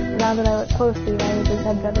 Now that I look closely, I was just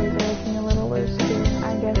head feathers are looking a little loose too.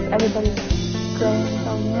 I guess everybody's growing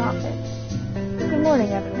themselves new outfits. Good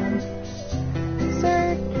morning, everyone.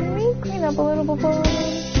 Sir, can we clean up a little before we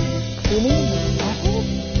leave? Cleaning with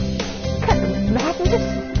magnets? Kind of magnets?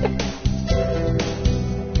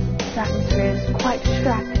 This atmosphere is quite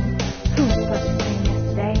distracting. Who was supposed to clean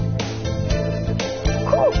yesterday?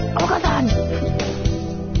 Cool! Oh my god!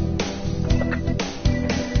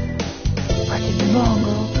 Fucking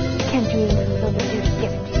mongrel. Can't you even fulfill the duty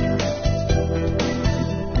given to you?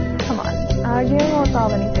 Come on. Arguing won't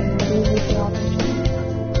solve anything. It's easy to all mention.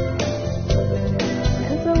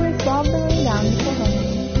 And so we swabbed the ring down before home.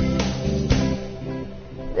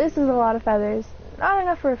 This is a lot of feathers. Not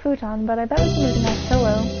enough for a futon, but I bet we can make a nice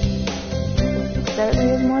pillow. Certainly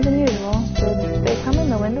is more than usual. Did they come in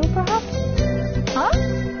the window, perhaps? Huh?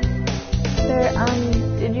 Sir,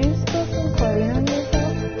 did you spill some chlorine on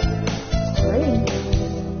yourself? Chlorine?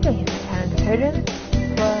 You don't use that kind of detergent.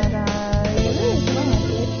 But, you really smell like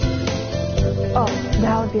it. Oh,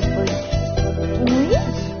 that would be bleach.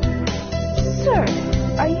 Bleach? Sir,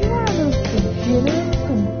 are you one of those degenerates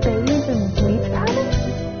who bathe in bleach powder?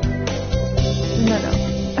 No.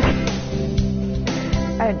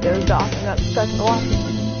 I dozed off and got stuck in the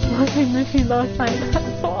washing machine last night.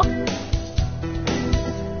 That's all.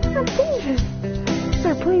 That's dangerous.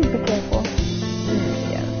 Sir, please be careful.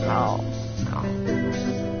 Yes, no.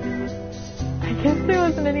 I guess there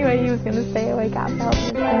wasn't any way he was going to stay awake after helping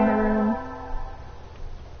me clean the room.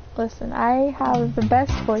 Listen, I have the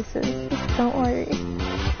best voices. Don't worry.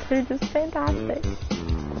 They're just fantastic.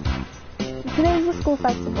 Today's the school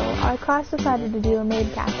festival. Our class decided to do a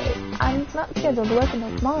maid cafe. I'm not scheduled to work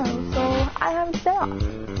until tomorrow, so I have a day off.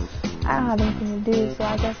 I don't have anything to do, so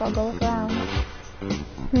I guess I'll go look around.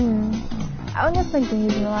 I was just thinking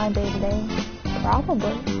using the library today.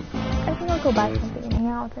 Probably. I think I'll go buy something and hang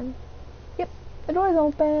out with him. Yep, the door's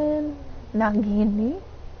open. Nagini.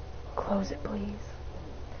 Close it, please.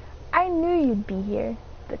 I knew you'd be here.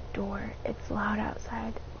 The door, it's loud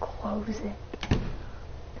outside. Close it.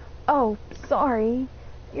 Oh, sorry.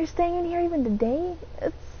 You're staying in here even today?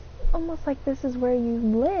 It's almost like this is where you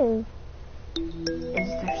live. Is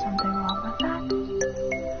there something wrong with that?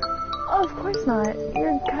 Oh, of course not.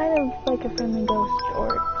 You're kind of like a friendly ghost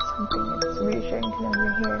or something. It's reassuring to know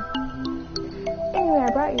you're here. Anyway, I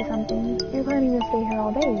brought you something. You're planning to stay here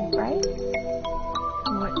all day, right?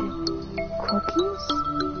 What cookies?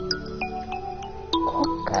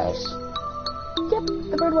 Cookies? Yep,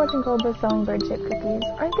 the bird-watching club was selling bird-shaped cookies.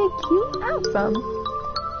 Aren't they cute? Have some.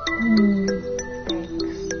 Thanks.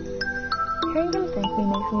 Hearing him thank me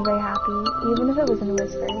makes me very happy, even if it was in a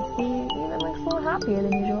whisper. He even looks a little happier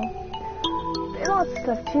than usual. There's lots of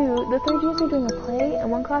stuff too. The third years are doing a play,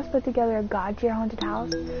 and one class put together a God-tier haunted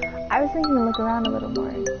house. I was thinking to look around a little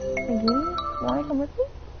more. Nagini, wanna come with me?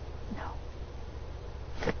 No.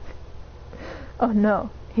 Oh no,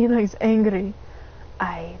 he looks angry.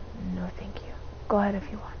 No thank you. Go ahead if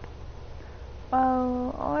you want.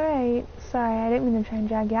 Well, alright. Sorry, I didn't mean to try and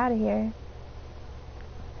drag you out of here.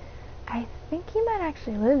 I think he might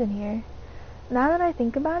actually live in here. Now that I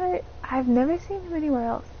think about it, I've never seen him anywhere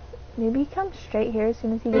else. Maybe he comes straight here as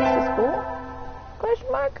soon as he gets to school?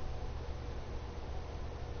 Question mark?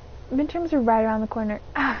 Midterms are right around the corner.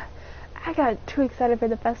 I got too excited for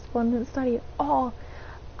the festival and didn't study at all.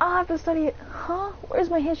 I'll have to study it. Huh? Where's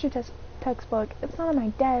my history textbook? It's not on my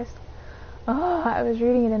desk. Oh, I was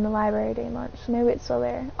reading it in the library during lunch. Maybe it's still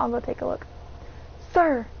there. I'll go take a look.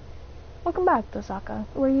 Sir! Welcome back, Tosaka.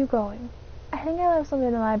 Where are you going? I think I left something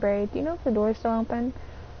in the library. Do you know if the door's still open?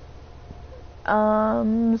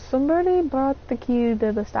 Somebody brought the key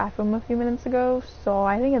to the staff room a few minutes ago, so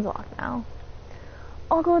I think it's locked now.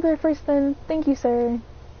 I'll go there first then. Thank you, sir.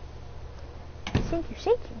 Thank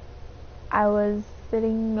you. I was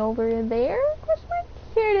sitting over there? Question mark?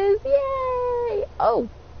 Here it is. Yay! Oh!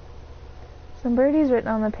 Some birdies written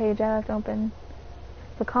on the page I left open.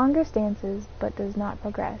 The Congress dances, but does not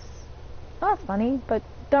progress. Oh, that's funny, but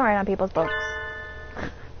don't write on people's books.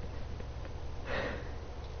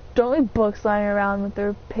 Don't leave books lying around with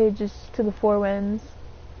their pages to the four winds.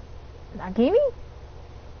 Nagini?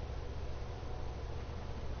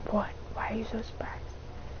 What? Why are you so surprised?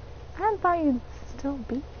 I thought you'd still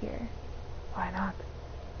be here. Why not?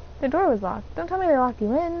 The door was locked. Don't tell me they locked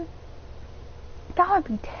you in. That would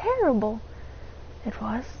be terrible. It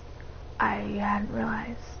was. I hadn't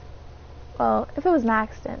realized. Well, if it was an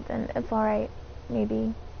accident, then it's alright.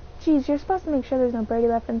 Maybe. Geez, you're supposed to make sure there's no birdie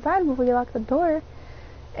left inside before you lock the door.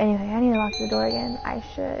 Anyway, I need to lock the door again. I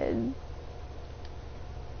should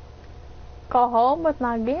go home with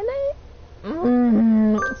Nagini?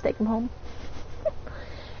 Let's take him home.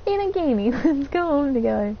 Hey Nagini, let's go home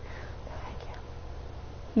together.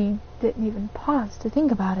 He didn't even pause to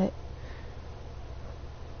think about it.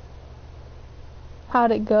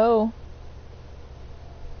 How'd it go?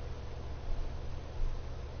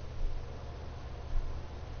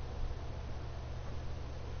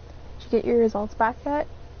 Did you get your results back yet?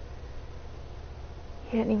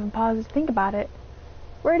 He didn't even pause to think about it.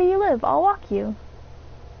 Where do you live? I'll walk you.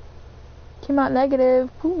 Came out negative.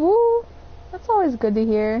 Woo woo. That's always good to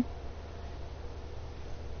hear.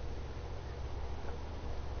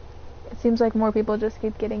 It seems like more people just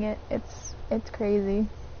keep getting it. It's crazy.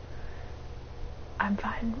 I'm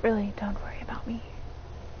fine. Really, don't worry about me.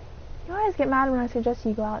 You always get mad when I suggest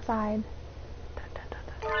you go outside.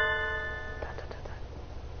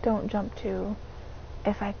 Don't jump too.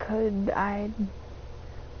 If I could, I'd...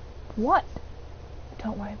 What?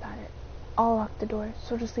 Don't worry about it. I'll lock the door,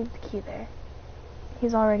 so just leave the key there.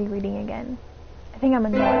 He's already reading again. I think I'm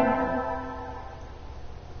annoying him.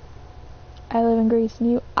 I live in Greece,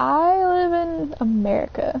 and I live in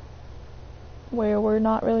America, where we're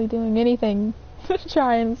not really doing anything to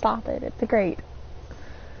try and stop it. It's great.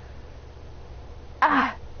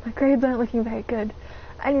 My grades aren't looking very good.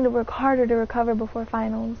 I need to work harder to recover before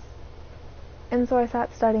finals. And so I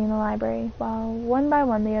sat studying in the library, while one by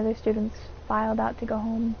one the other students filed out to go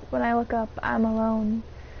home. When I look up, I'm alone.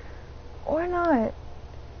 Or not.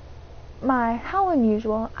 My, how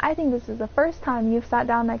unusual. I think this is the first time you've sat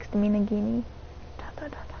down next to me, Nagini.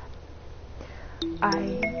 I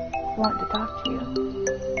want to talk to you.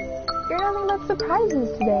 You're nothing but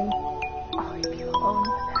surprises today. I'll leave you alone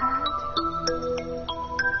with that.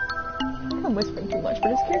 I think I'm whispering too much,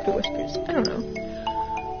 but his character whispers. I don't know.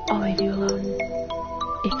 I'll leave you alone.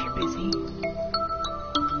 If you're busy.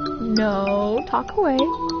 No, talk away.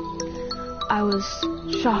 I was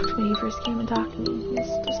shocked when you first came and talked to me, Miss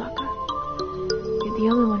Tosaka. You're the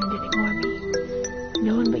only one who didn't ignore me.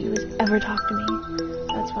 No one but you has ever talked to me.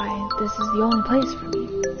 That's why this is the only place for me.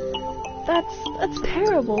 That's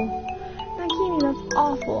terrible. Nagini, that's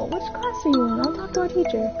awful. Which class are you in? I'll talk to our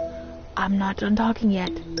teacher. I'm not done talking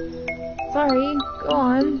yet. Sorry, go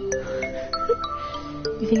on.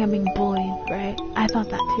 You think I'm being bullied, right? I thought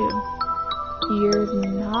that too. You're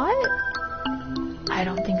not? I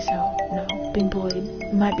don't think so. No, being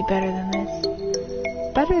bullied might be better than this.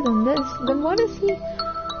 Better than this? Then what is he?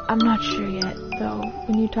 I'm not sure yet, though.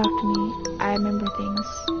 When you talk to me, I remember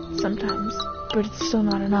things sometimes, but it's still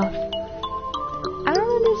not enough. I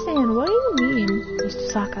don't understand. What do you mean, Miss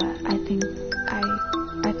Tosaka? I think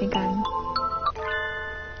I'm...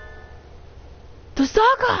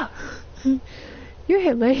 Tosaka! You're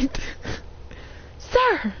here late.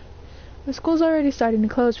 Sir! The school's already starting to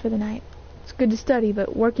close for the night. It's good to study,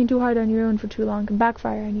 but working too hard on your own for too long can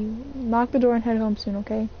backfire on you. Lock the door and head home soon,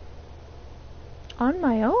 okay? On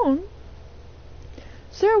my own?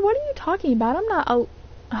 Sir, what are you talking about? I'm not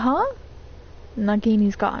Huh?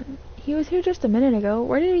 Nagini's gone. He was here just a minute ago.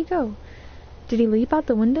 Where did he go? Did he leap out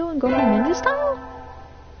the window and go home ninja style?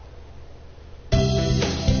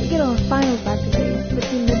 We get all finals back today.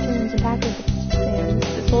 Between midterms and practice exams,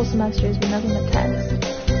 this whole semester has been nothing but tests.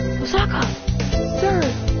 Osaka! Sir!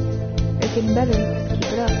 You're getting better. Keep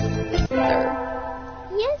it up. Yes, sir.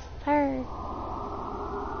 Yes, sir.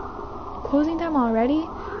 Closing time already?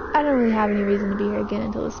 I don't really have any reason to be here again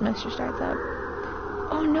until the semester starts up.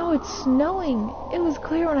 Oh no, it's snowing. It was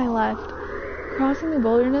clear when I left. Crossing the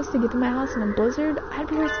wilderness to get to my house in a blizzard, I'd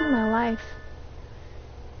be risking my life.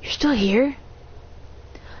 You're still here?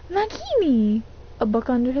 Nagini! A book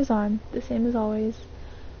under his arm, the same as always.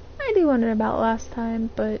 I do wonder about last time,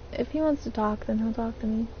 but if he wants to talk, then he'll talk to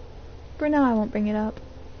me. For now, I won't bring it up.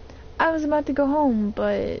 I was about to go home,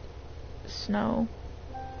 but... Snow.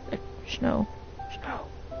 Snow.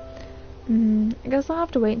 I guess I'll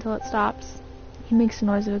have to wait until it stops. He makes a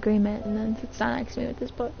noise of agreement and then sits down next to me with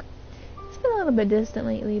his book. He's been a little bit distant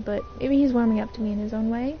lately, but maybe he's warming up to me in his own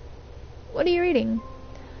way. What are you reading?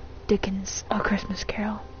 Dickens' A Christmas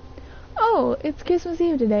Carol. Oh, it's Christmas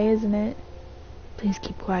Eve today, isn't it? Please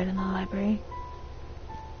keep quiet in the library.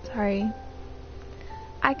 Sorry.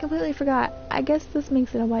 I completely forgot. I guess this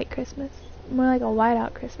makes it a white Christmas. More like a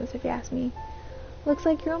whiteout Christmas, if you ask me. Looks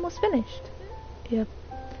like you're almost finished. Yep.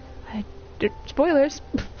 Spoilers!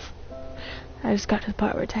 I just got to the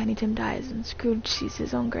part where Tiny Tim dies and Scrooge sees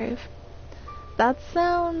his own grave. That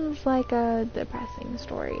sounds like a depressing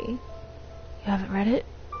story. You haven't read it,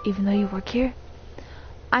 even though you work here?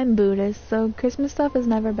 I'm Buddhist, so Christmas stuff has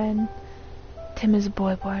never been. Tim is a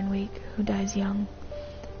boy born weak, who dies young.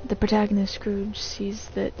 The protagonist, Scrooge, sees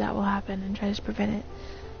that will happen and tries to prevent it.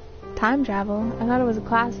 Time travel? I thought it was a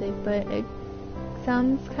classic, but it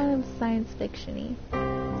sounds kind of science fiction-y.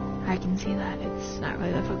 I can see that. It's not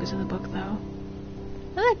really the focus of the book, though.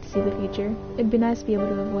 I like to see the future. It'd be nice to be able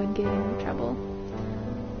to avoid getting into trouble.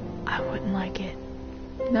 I wouldn't like it.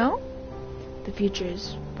 No? The future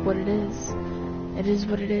is what it is. It is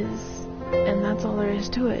what it is. And that's all there is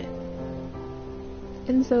to it.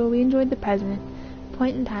 And so we enjoyed the present,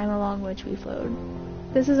 point in time along which we flowed.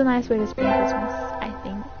 This is a nice way to spend Christmas, I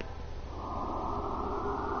think.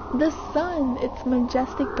 The sun, its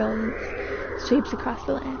majestic brilliance, sweeps across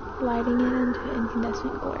the land, lighting it into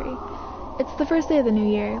incandescent glory. It's the first day of the new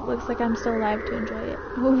year. Looks like I'm still alive to enjoy it.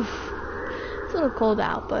 Oof. It's a little cold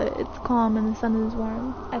out, but it's calm and the sun is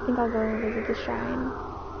warm. I think I'll go visit the shrine.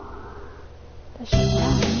 The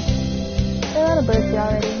shrine? There are a lot of birds here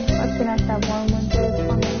already. Must be nice to have warm winters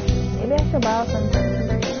for me. Maybe I should borrow some from some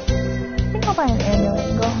birds. I think I'll buy an amulet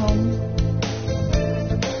and go home.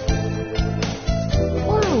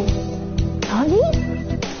 Whoa! Doggy?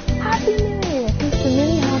 Happy New Year! It's the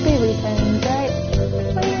mini happy returns, right?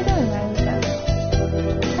 What are you doing, Ryan?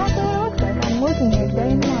 Exactly what it looks like. I'm working here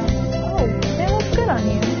today and tomorrow. Oh, it looks good on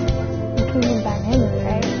you. You came in by an amulet,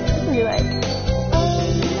 right? What would you like? I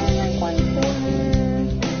like one for...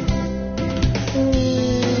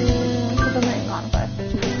 Something conquest.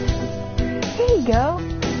 Here you go.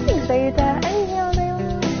 Thanks, Rita. Anything else I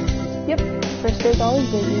want? Yep. First day's always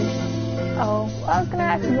busy. Oh, well, I was gonna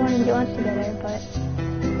ask if you wanted to get lunch together, but...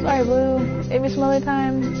 Sorry, Blue. Maybe some other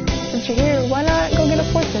time. Since you're here, why not go get a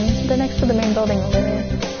fortune? They're next to the main building over there.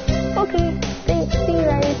 Okay, thanks. See you,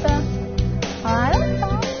 Rita. I don't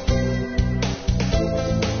know.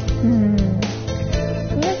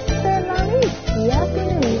 Mr. Narisi, Happy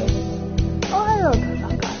New Year. Oh, hello,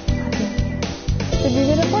 Tasaka. Happy New Year. Did you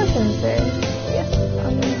get a fortune, sir? Yes.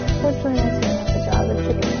 Fortunately, I soon have the job of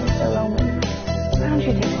chicken wings for Roman. Why don't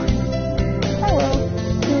you take one? I will.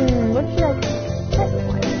 What should I take? This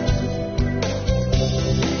one.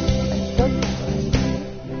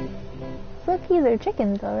 Cookies are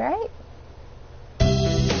chickens, though, right?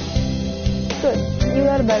 Good. You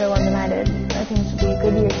got a better one than I did. I think this will be a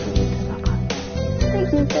good year for you to talk on. Thank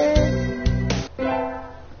you, sir.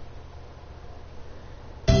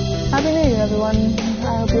 Happy New Year, everyone. I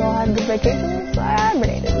hope you all had good vacations. I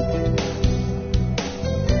hibernated.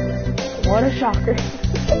 What a shocker.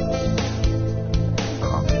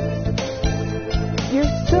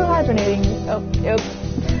 You're still hibernating. Oh, yep.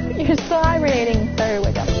 You're still hibernating. Sorry,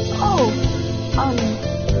 wake up. Oh,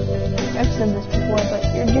 I've said this before, but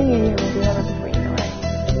your junior year will be over before you know it.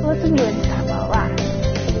 So let's enjoy this time while it lasts.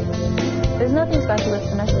 There's nothing special this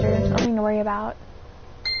semester. Nothing to worry about.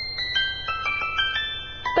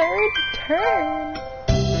 Third term.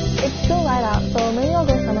 It's still light out, so maybe I'll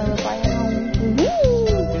go somewhere before I head home. Woo!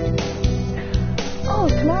 Oh,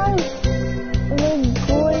 tomorrow's the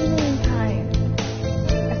golden time.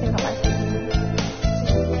 I think I'll like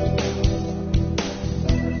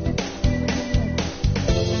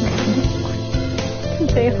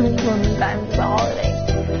Sailor's Woman time is a holiday.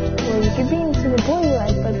 Well, you could be into the boy you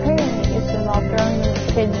like, but apparently it's involved throwing those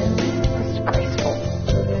pigeons. Disgraceful.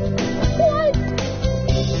 What?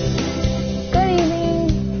 Good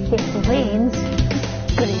evening. Here from Plains.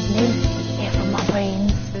 Good evening. Here from my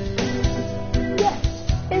Plains. Yes.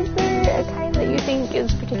 Is there a kind that you think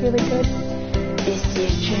is particularly good? This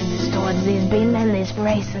year's trend is towards these being endless for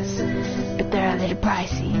races, but they're a little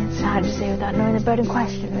pricey. It's hard to say without knowing the bird in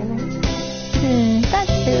question, really.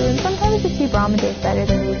 That's true, and sometimes the cheap ramen tastes better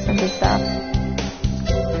than the expensive stuff.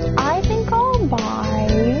 I think I'll buy...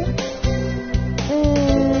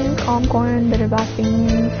 popcorn, bitter black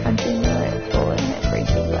beans, crunchy millet, full and hit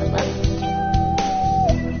breaking blood left.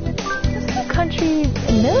 This is country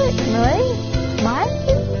millet?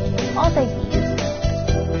 I'll take these.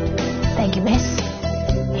 Thank you, miss.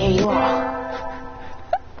 Here you are.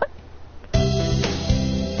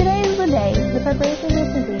 Today is the day. The preparations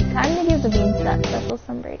are complete. Time to give the beans to that special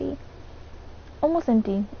somebody. Almost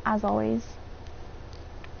empty, as always.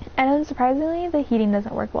 And unsurprisingly, the heating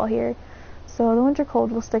doesn't work well here, so the winter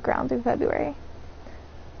cold will stick around through February.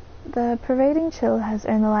 The pervading chill has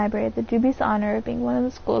earned the library the dubious honor of being one of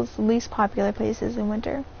the school's least popular places in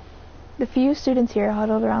winter. The few students here are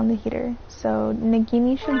huddled around the heater, so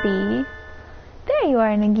Nagini should be... There you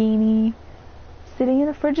are, Nagini! Sitting in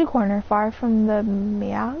a frigid corner far from the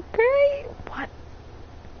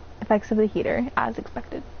effects of the heater, as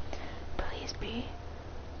expected. Please be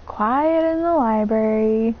quiet in the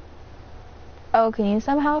library. Oh, can you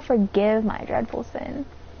somehow forgive my dreadful sin?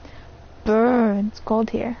 Brr, it's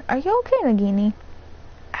cold here. Are you okay, Nagini?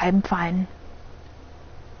 I'm fine.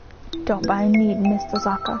 Don't mind me, Miss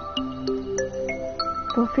Tosaka.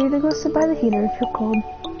 Feel free to go sit by the heater if you're cold.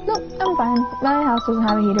 Nope, I'm fine. My house doesn't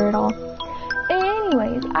have a heater at all.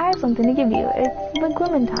 Anyways, I have something to give you. It's the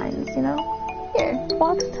Clementines, you know? Here,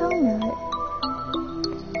 Foxtail Millet.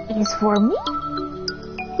 Is for me?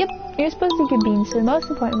 Yep, you're supposed to give beans to the most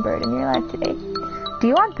important bird in your life today. Do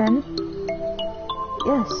you want them?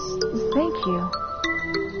 Yes, thank you.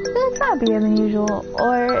 They look happier than usual,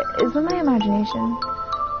 or is it my imagination?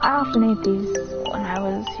 I often ate these when I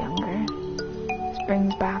was younger. This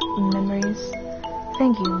brings back memories.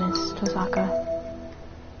 Thank you, Miss Tosaka.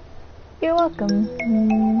 You're welcome.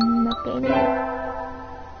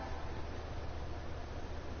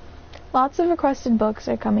 Lots of requested books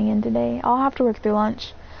are coming in today. I'll have to work through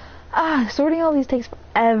lunch. Sorting all these takes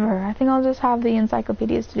forever. I think I'll just have the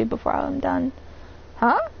encyclopedias to do before I'm done.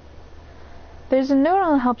 Huh? There's a note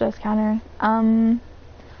on the help desk counter.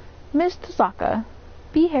 Miss Tosaka,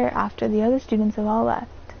 be here after the other students have all left.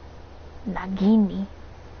 Nagini.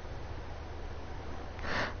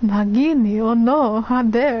 Nagini? Oh no, how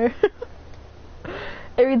dare.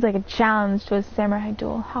 It reads like a challenge to a samurai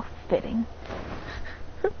duel. How fitting.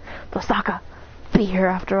 Tosaka, be here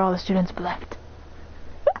after all the students have left.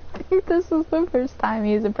 I think this is the first time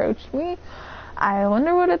he's approached me. I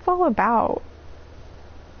wonder what it's all about.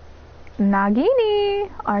 Nagini,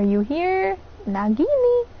 are you here?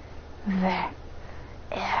 Nagini? There.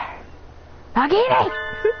 Nagini!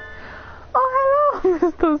 Oh, hello,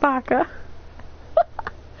 Miss Tosaka.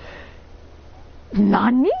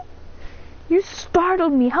 Nani? You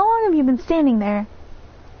startled me. How long have you been standing there?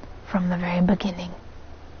 From the very beginning.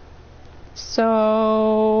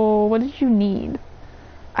 So, what did you need?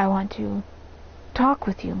 I want to talk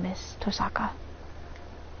with you, Miss Tosaka.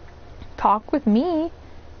 Talk with me?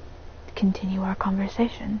 Continue our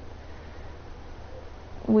conversation.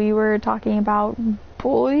 We were talking about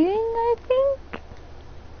bullying, I think?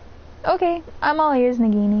 Okay, I'm all ears,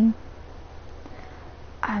 Nagini.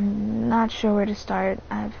 I'm not sure where to start.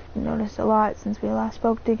 I've noticed a lot since we last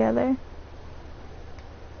spoke together.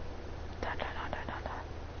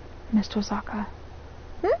 Miss Tosaka.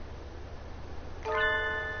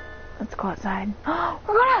 Let's go outside. We're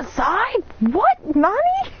going outside? What?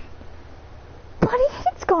 Nani? Buddy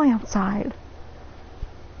hates going outside.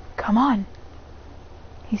 Come on.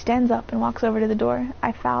 He stands up and walks over to the door.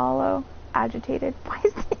 I follow, agitated. Why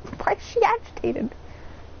is she agitated?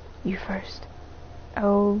 You first.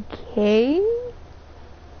 Okay.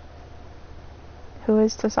 Who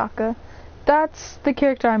is Tosaka? That's the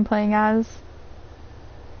character I'm playing as.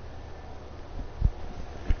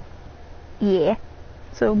 Yeah.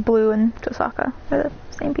 So Blue and Tosaka are the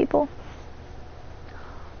same people.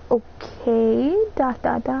 Okay. ...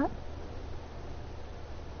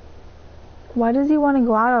 Why does he want to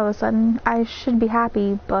go out all of a sudden? I should be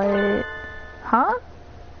happy, but... Huh?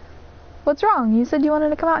 What's wrong? You said you wanted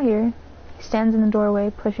to come out here. He stands in the doorway,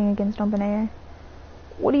 pushing against open air.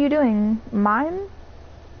 What are you doing? Mime?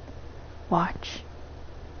 Watch.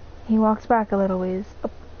 He walks back a little ways.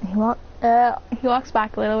 He walks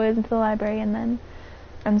back a little ways into the library and then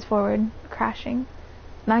runs forward, crashing.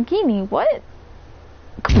 Nagini, what?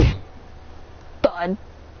 Dud.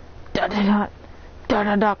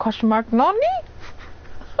 Question mark. Nani?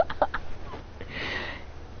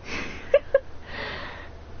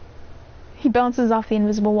 He bounces off the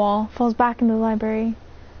invisible wall, falls back into the library.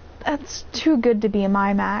 That's too good to be a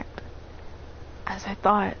mime act. As I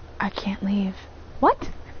thought, I can't leave. What?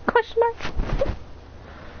 Question mark.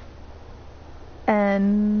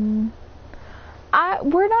 And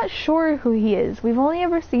we're not sure who he is. We've only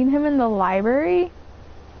ever seen him in the library.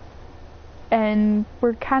 and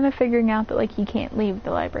we're kind of figuring out that, like, he can't leave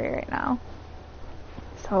the library right now.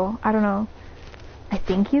 So, I don't know. I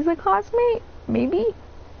think he's a classmate? Maybe?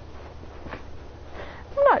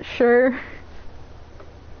 I'm not sure.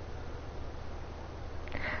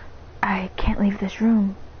 I can't leave this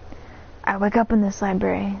room. I wake up in this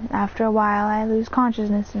library. After a while, I lose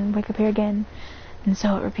consciousness and wake up here again. And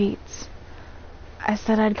so it repeats. I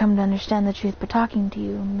said I'd come to understand the truth by talking to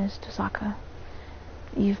you, Miss Tosaka.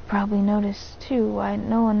 You've probably noticed, too, why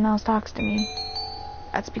no one else talks to me.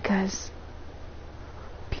 That's because...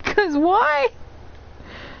 Because why?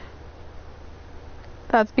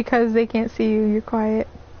 That's because they can't see you, you're quiet.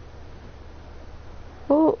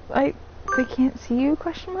 Well, they can't see you,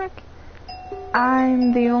 question mark?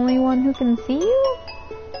 I'm the only one who can see you?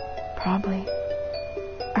 Probably.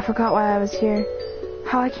 I forgot why I was here.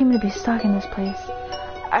 How I came to be stuck in this place.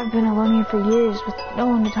 I've been alone here for years with no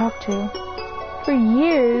one to talk to. For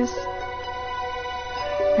years?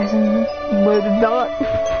 As in, but not.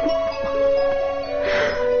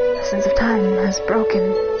 The sense of time has broken.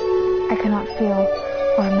 I cannot feel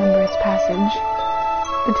or remember its passage.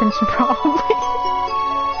 Detention probably.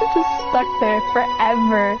 It's just stuck there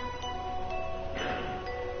forever.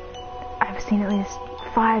 I've seen at least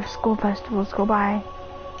 5 school festivals go by.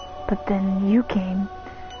 But then you came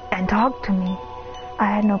and talked to me. I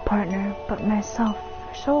had no partner but myself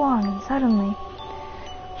for so long, and suddenly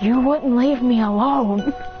you wouldn't leave me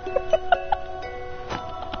alone.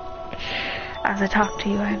 As I talked to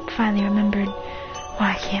you, I finally remembered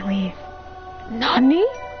why I can't leave. Nani?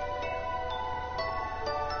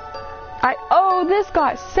 Oh, this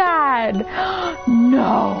got sad.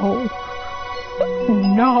 No.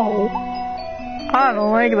 No. I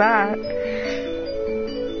don't like that.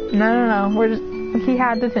 No. He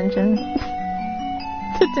had detention.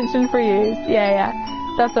 Detention for years. Yeah.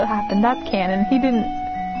 That's what happened. That's canon. He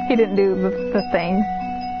didn't do the thing.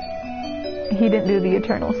 He didn't do the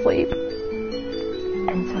eternal sleep.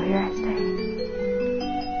 And so here I stay.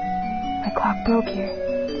 My clock broke here.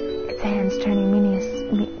 Its hands turning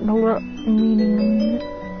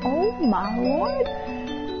oh my lord.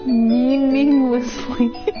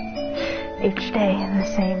 Meaninglessly. Each day the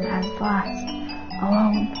same as the last.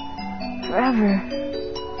 Alone. Forever.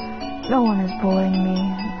 No one is bullying me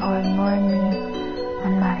or ignoring me.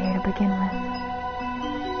 I'm not here to begin with.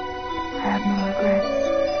 I have no regrets.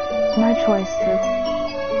 It's my choice to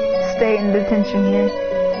stay in detention here,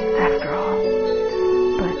 after all.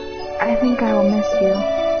 But I think I will miss you,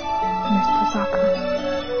 Miss Tosaka.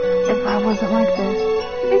 If I wasn't like this...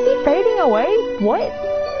 Is he fading away? What?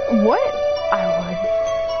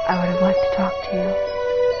 I would have liked to talk to you.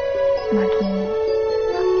 Makini.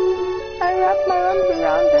 I wrapped my arms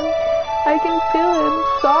around him. I can feel him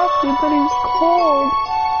softly, but he's cold.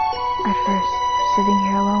 At first, sitting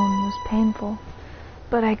here alone was painful,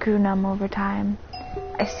 but I grew numb over time.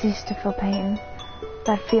 I ceased to feel pain.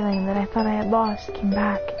 That feeling that I thought I had lost came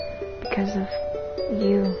back because of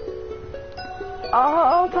you.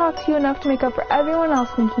 I'll talk to you enough to make up for everyone else,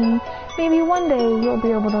 Makini. Maybe one day you'll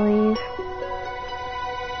be able to leave.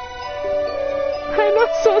 I know,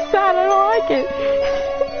 it's so sad. I don't like it.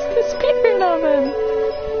 It's the spirit of him.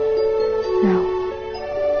 No.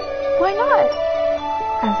 Why not?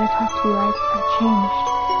 As I talked to you, I changed.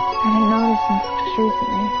 I didn't notice until just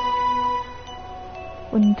recently.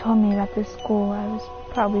 When you told me about this school, I was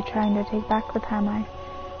probably trying to take back the time I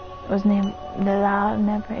was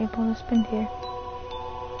never able to spend here.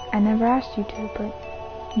 I never asked you to, but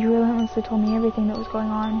you relentlessly told me everything that was going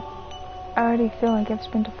on. I already feel like I've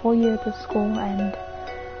spent a full year at this school, and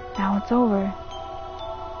now it's over.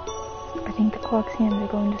 I think the clock's hands are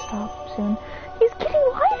going to stop soon. He's getting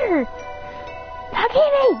lighter!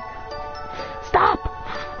 Nagini! Stop!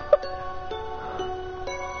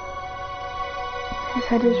 His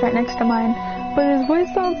head is right next to mine, but his voice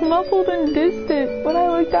sounds muffled and distant. When I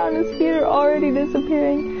look down, his feet are already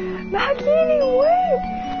disappearing. Nagini, wait!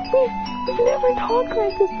 We've never talked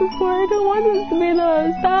like this before. I don't want this to be the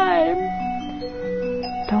last time.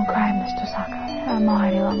 Don't cry, Miss Tosaka. I'm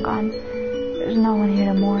already long gone. There's no one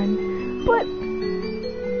here to mourn. But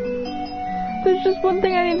there's just one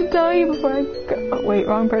thing I need to tell you before I go. Oh, wait,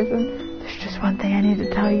 wrong person. There's just one thing I need to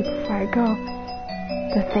tell you before I go.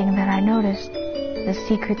 The thing that I noticed. The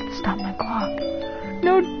secret that stopped my clock.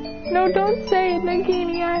 No, don't say it,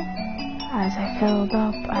 Nagini. As I filled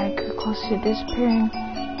up, I grew closer to disappearing.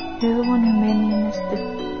 You're the one who made me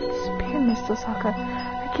disappear, Miss Tosaka.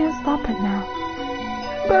 I can't stop it now.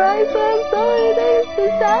 But I still have so many things to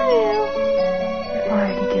tell you. You've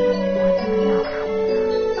already given me more than enough.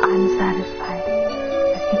 I'm satisfied.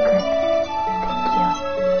 A secret. Thank you.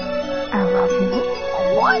 I love you.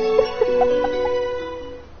 What? What?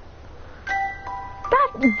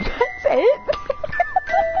 That's it?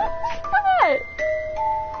 What?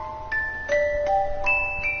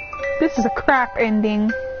 This is a crap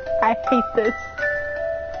ending. I hate this.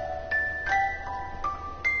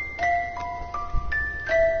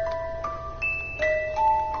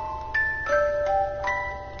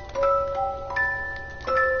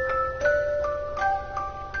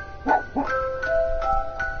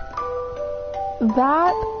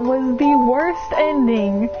 That was the worst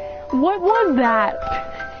ending. What was that?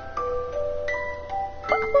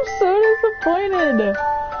 I'm so disappointed.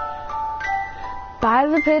 By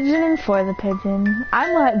the pigeon and for the pigeon.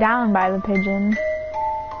 I'm let down by the pigeon.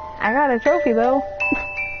 I got a trophy though.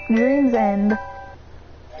 Dreams end.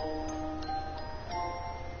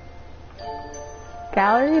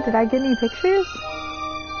 Gallery? Did I get any pictures?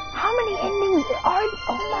 How many endings are?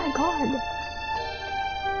 Oh my god.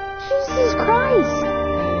 Jesus Christ!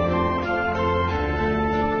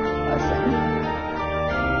 Listen.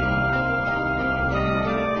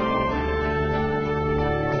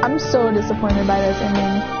 I'm so disappointed by this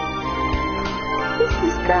ending. This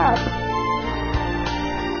is crap.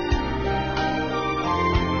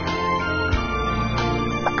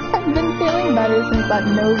 I've been feeling better since that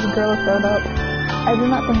nose girl showed up. I do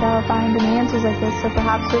not think I will find any answers like this, so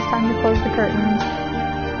perhaps it's time to close the curtains.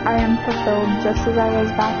 I am fulfilled just as I was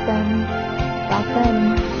back then. Back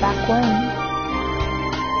then. Back when.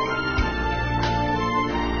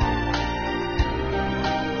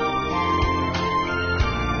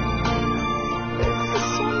 This is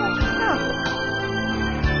so much crap.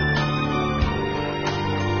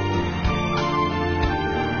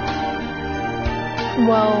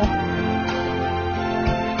 Well,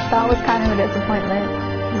 that was kind of a disappointment.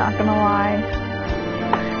 Not gonna lie.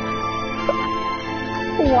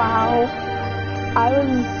 Wow. I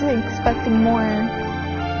was expecting more.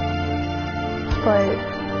 But,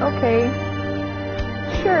 okay.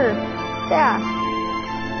 Sure. Yeah.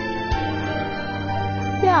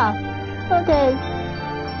 Yeah. Okay.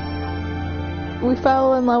 We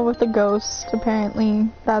fell in love with a ghost,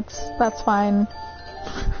 apparently. That's fine.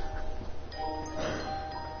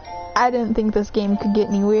 I didn't think this game could get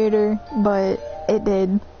any weirder, but it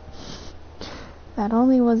did. Not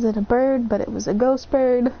only was it a bird, but it was a ghost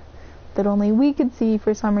bird that only we could see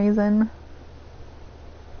for some reason.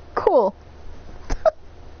 Cool.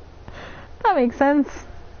 That makes sense.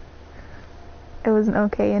 It was an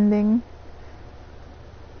okay ending.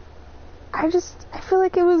 I feel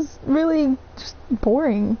like it was really just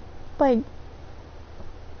boring. Like,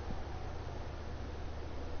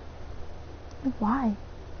 why?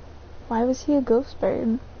 Why was he a ghost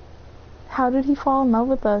bird? How did he fall in love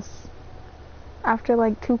with us? After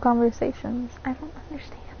like 2 conversations. I don't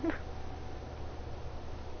understand.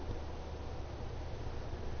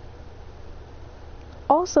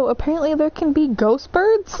 Also, apparently there can be ghost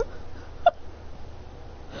birds.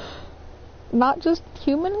 Not just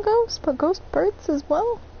human ghosts, but ghost birds as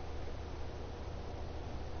well.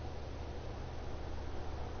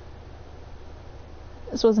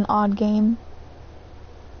 This was an odd game.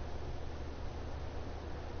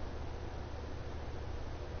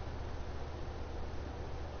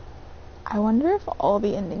 I wonder if all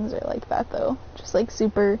the endings are like that though. Just like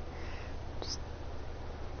super,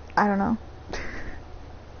 I don't know.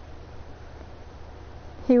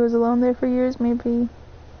 He was alone there for years, maybe.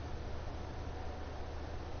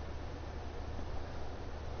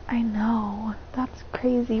 I know, that's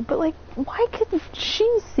crazy, but like, why could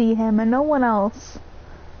she see him and no one else?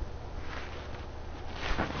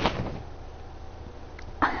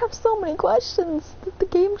 I have so many questions that the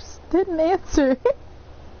game just didn't answer.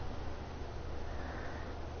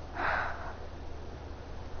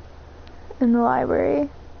 In the library.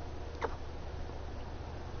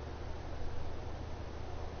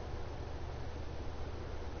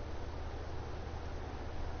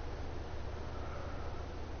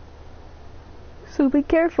 So be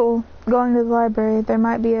careful going to the library. There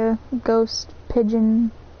might be a ghost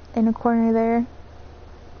pigeon in a corner there,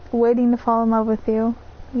 waiting to fall in love with you.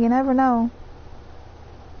 You never know.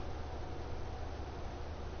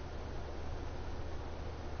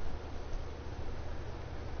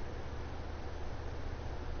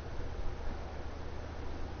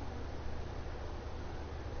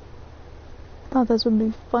 Thought this would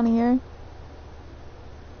be funnier.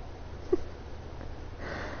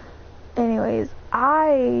 Anyways,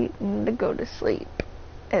 I need to go to sleep.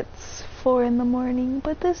 It's 4 in the morning,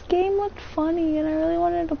 but this game looked funny and I really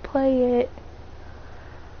wanted to play it.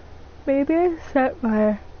 Maybe I set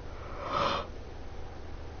my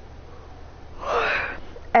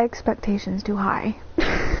expectations too high.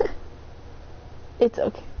 it's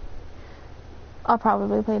okay. I'll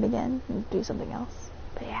probably play it again and do something else.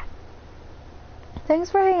 But yeah. Thanks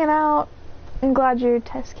for hanging out. I'm glad your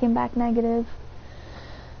test came back negative.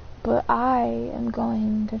 But I am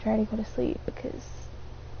going to try to go to sleep because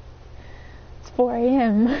it's 4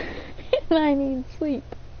 a.m. and I need sleep.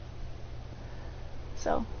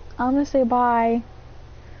 So, I'm going to say bye.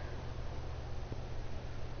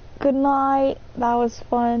 Good night. That was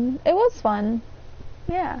fun. It was fun.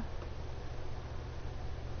 Yeah.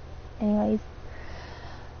 Anyways,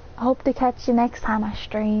 I hope to catch you next time I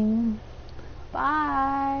stream.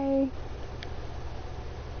 Bye.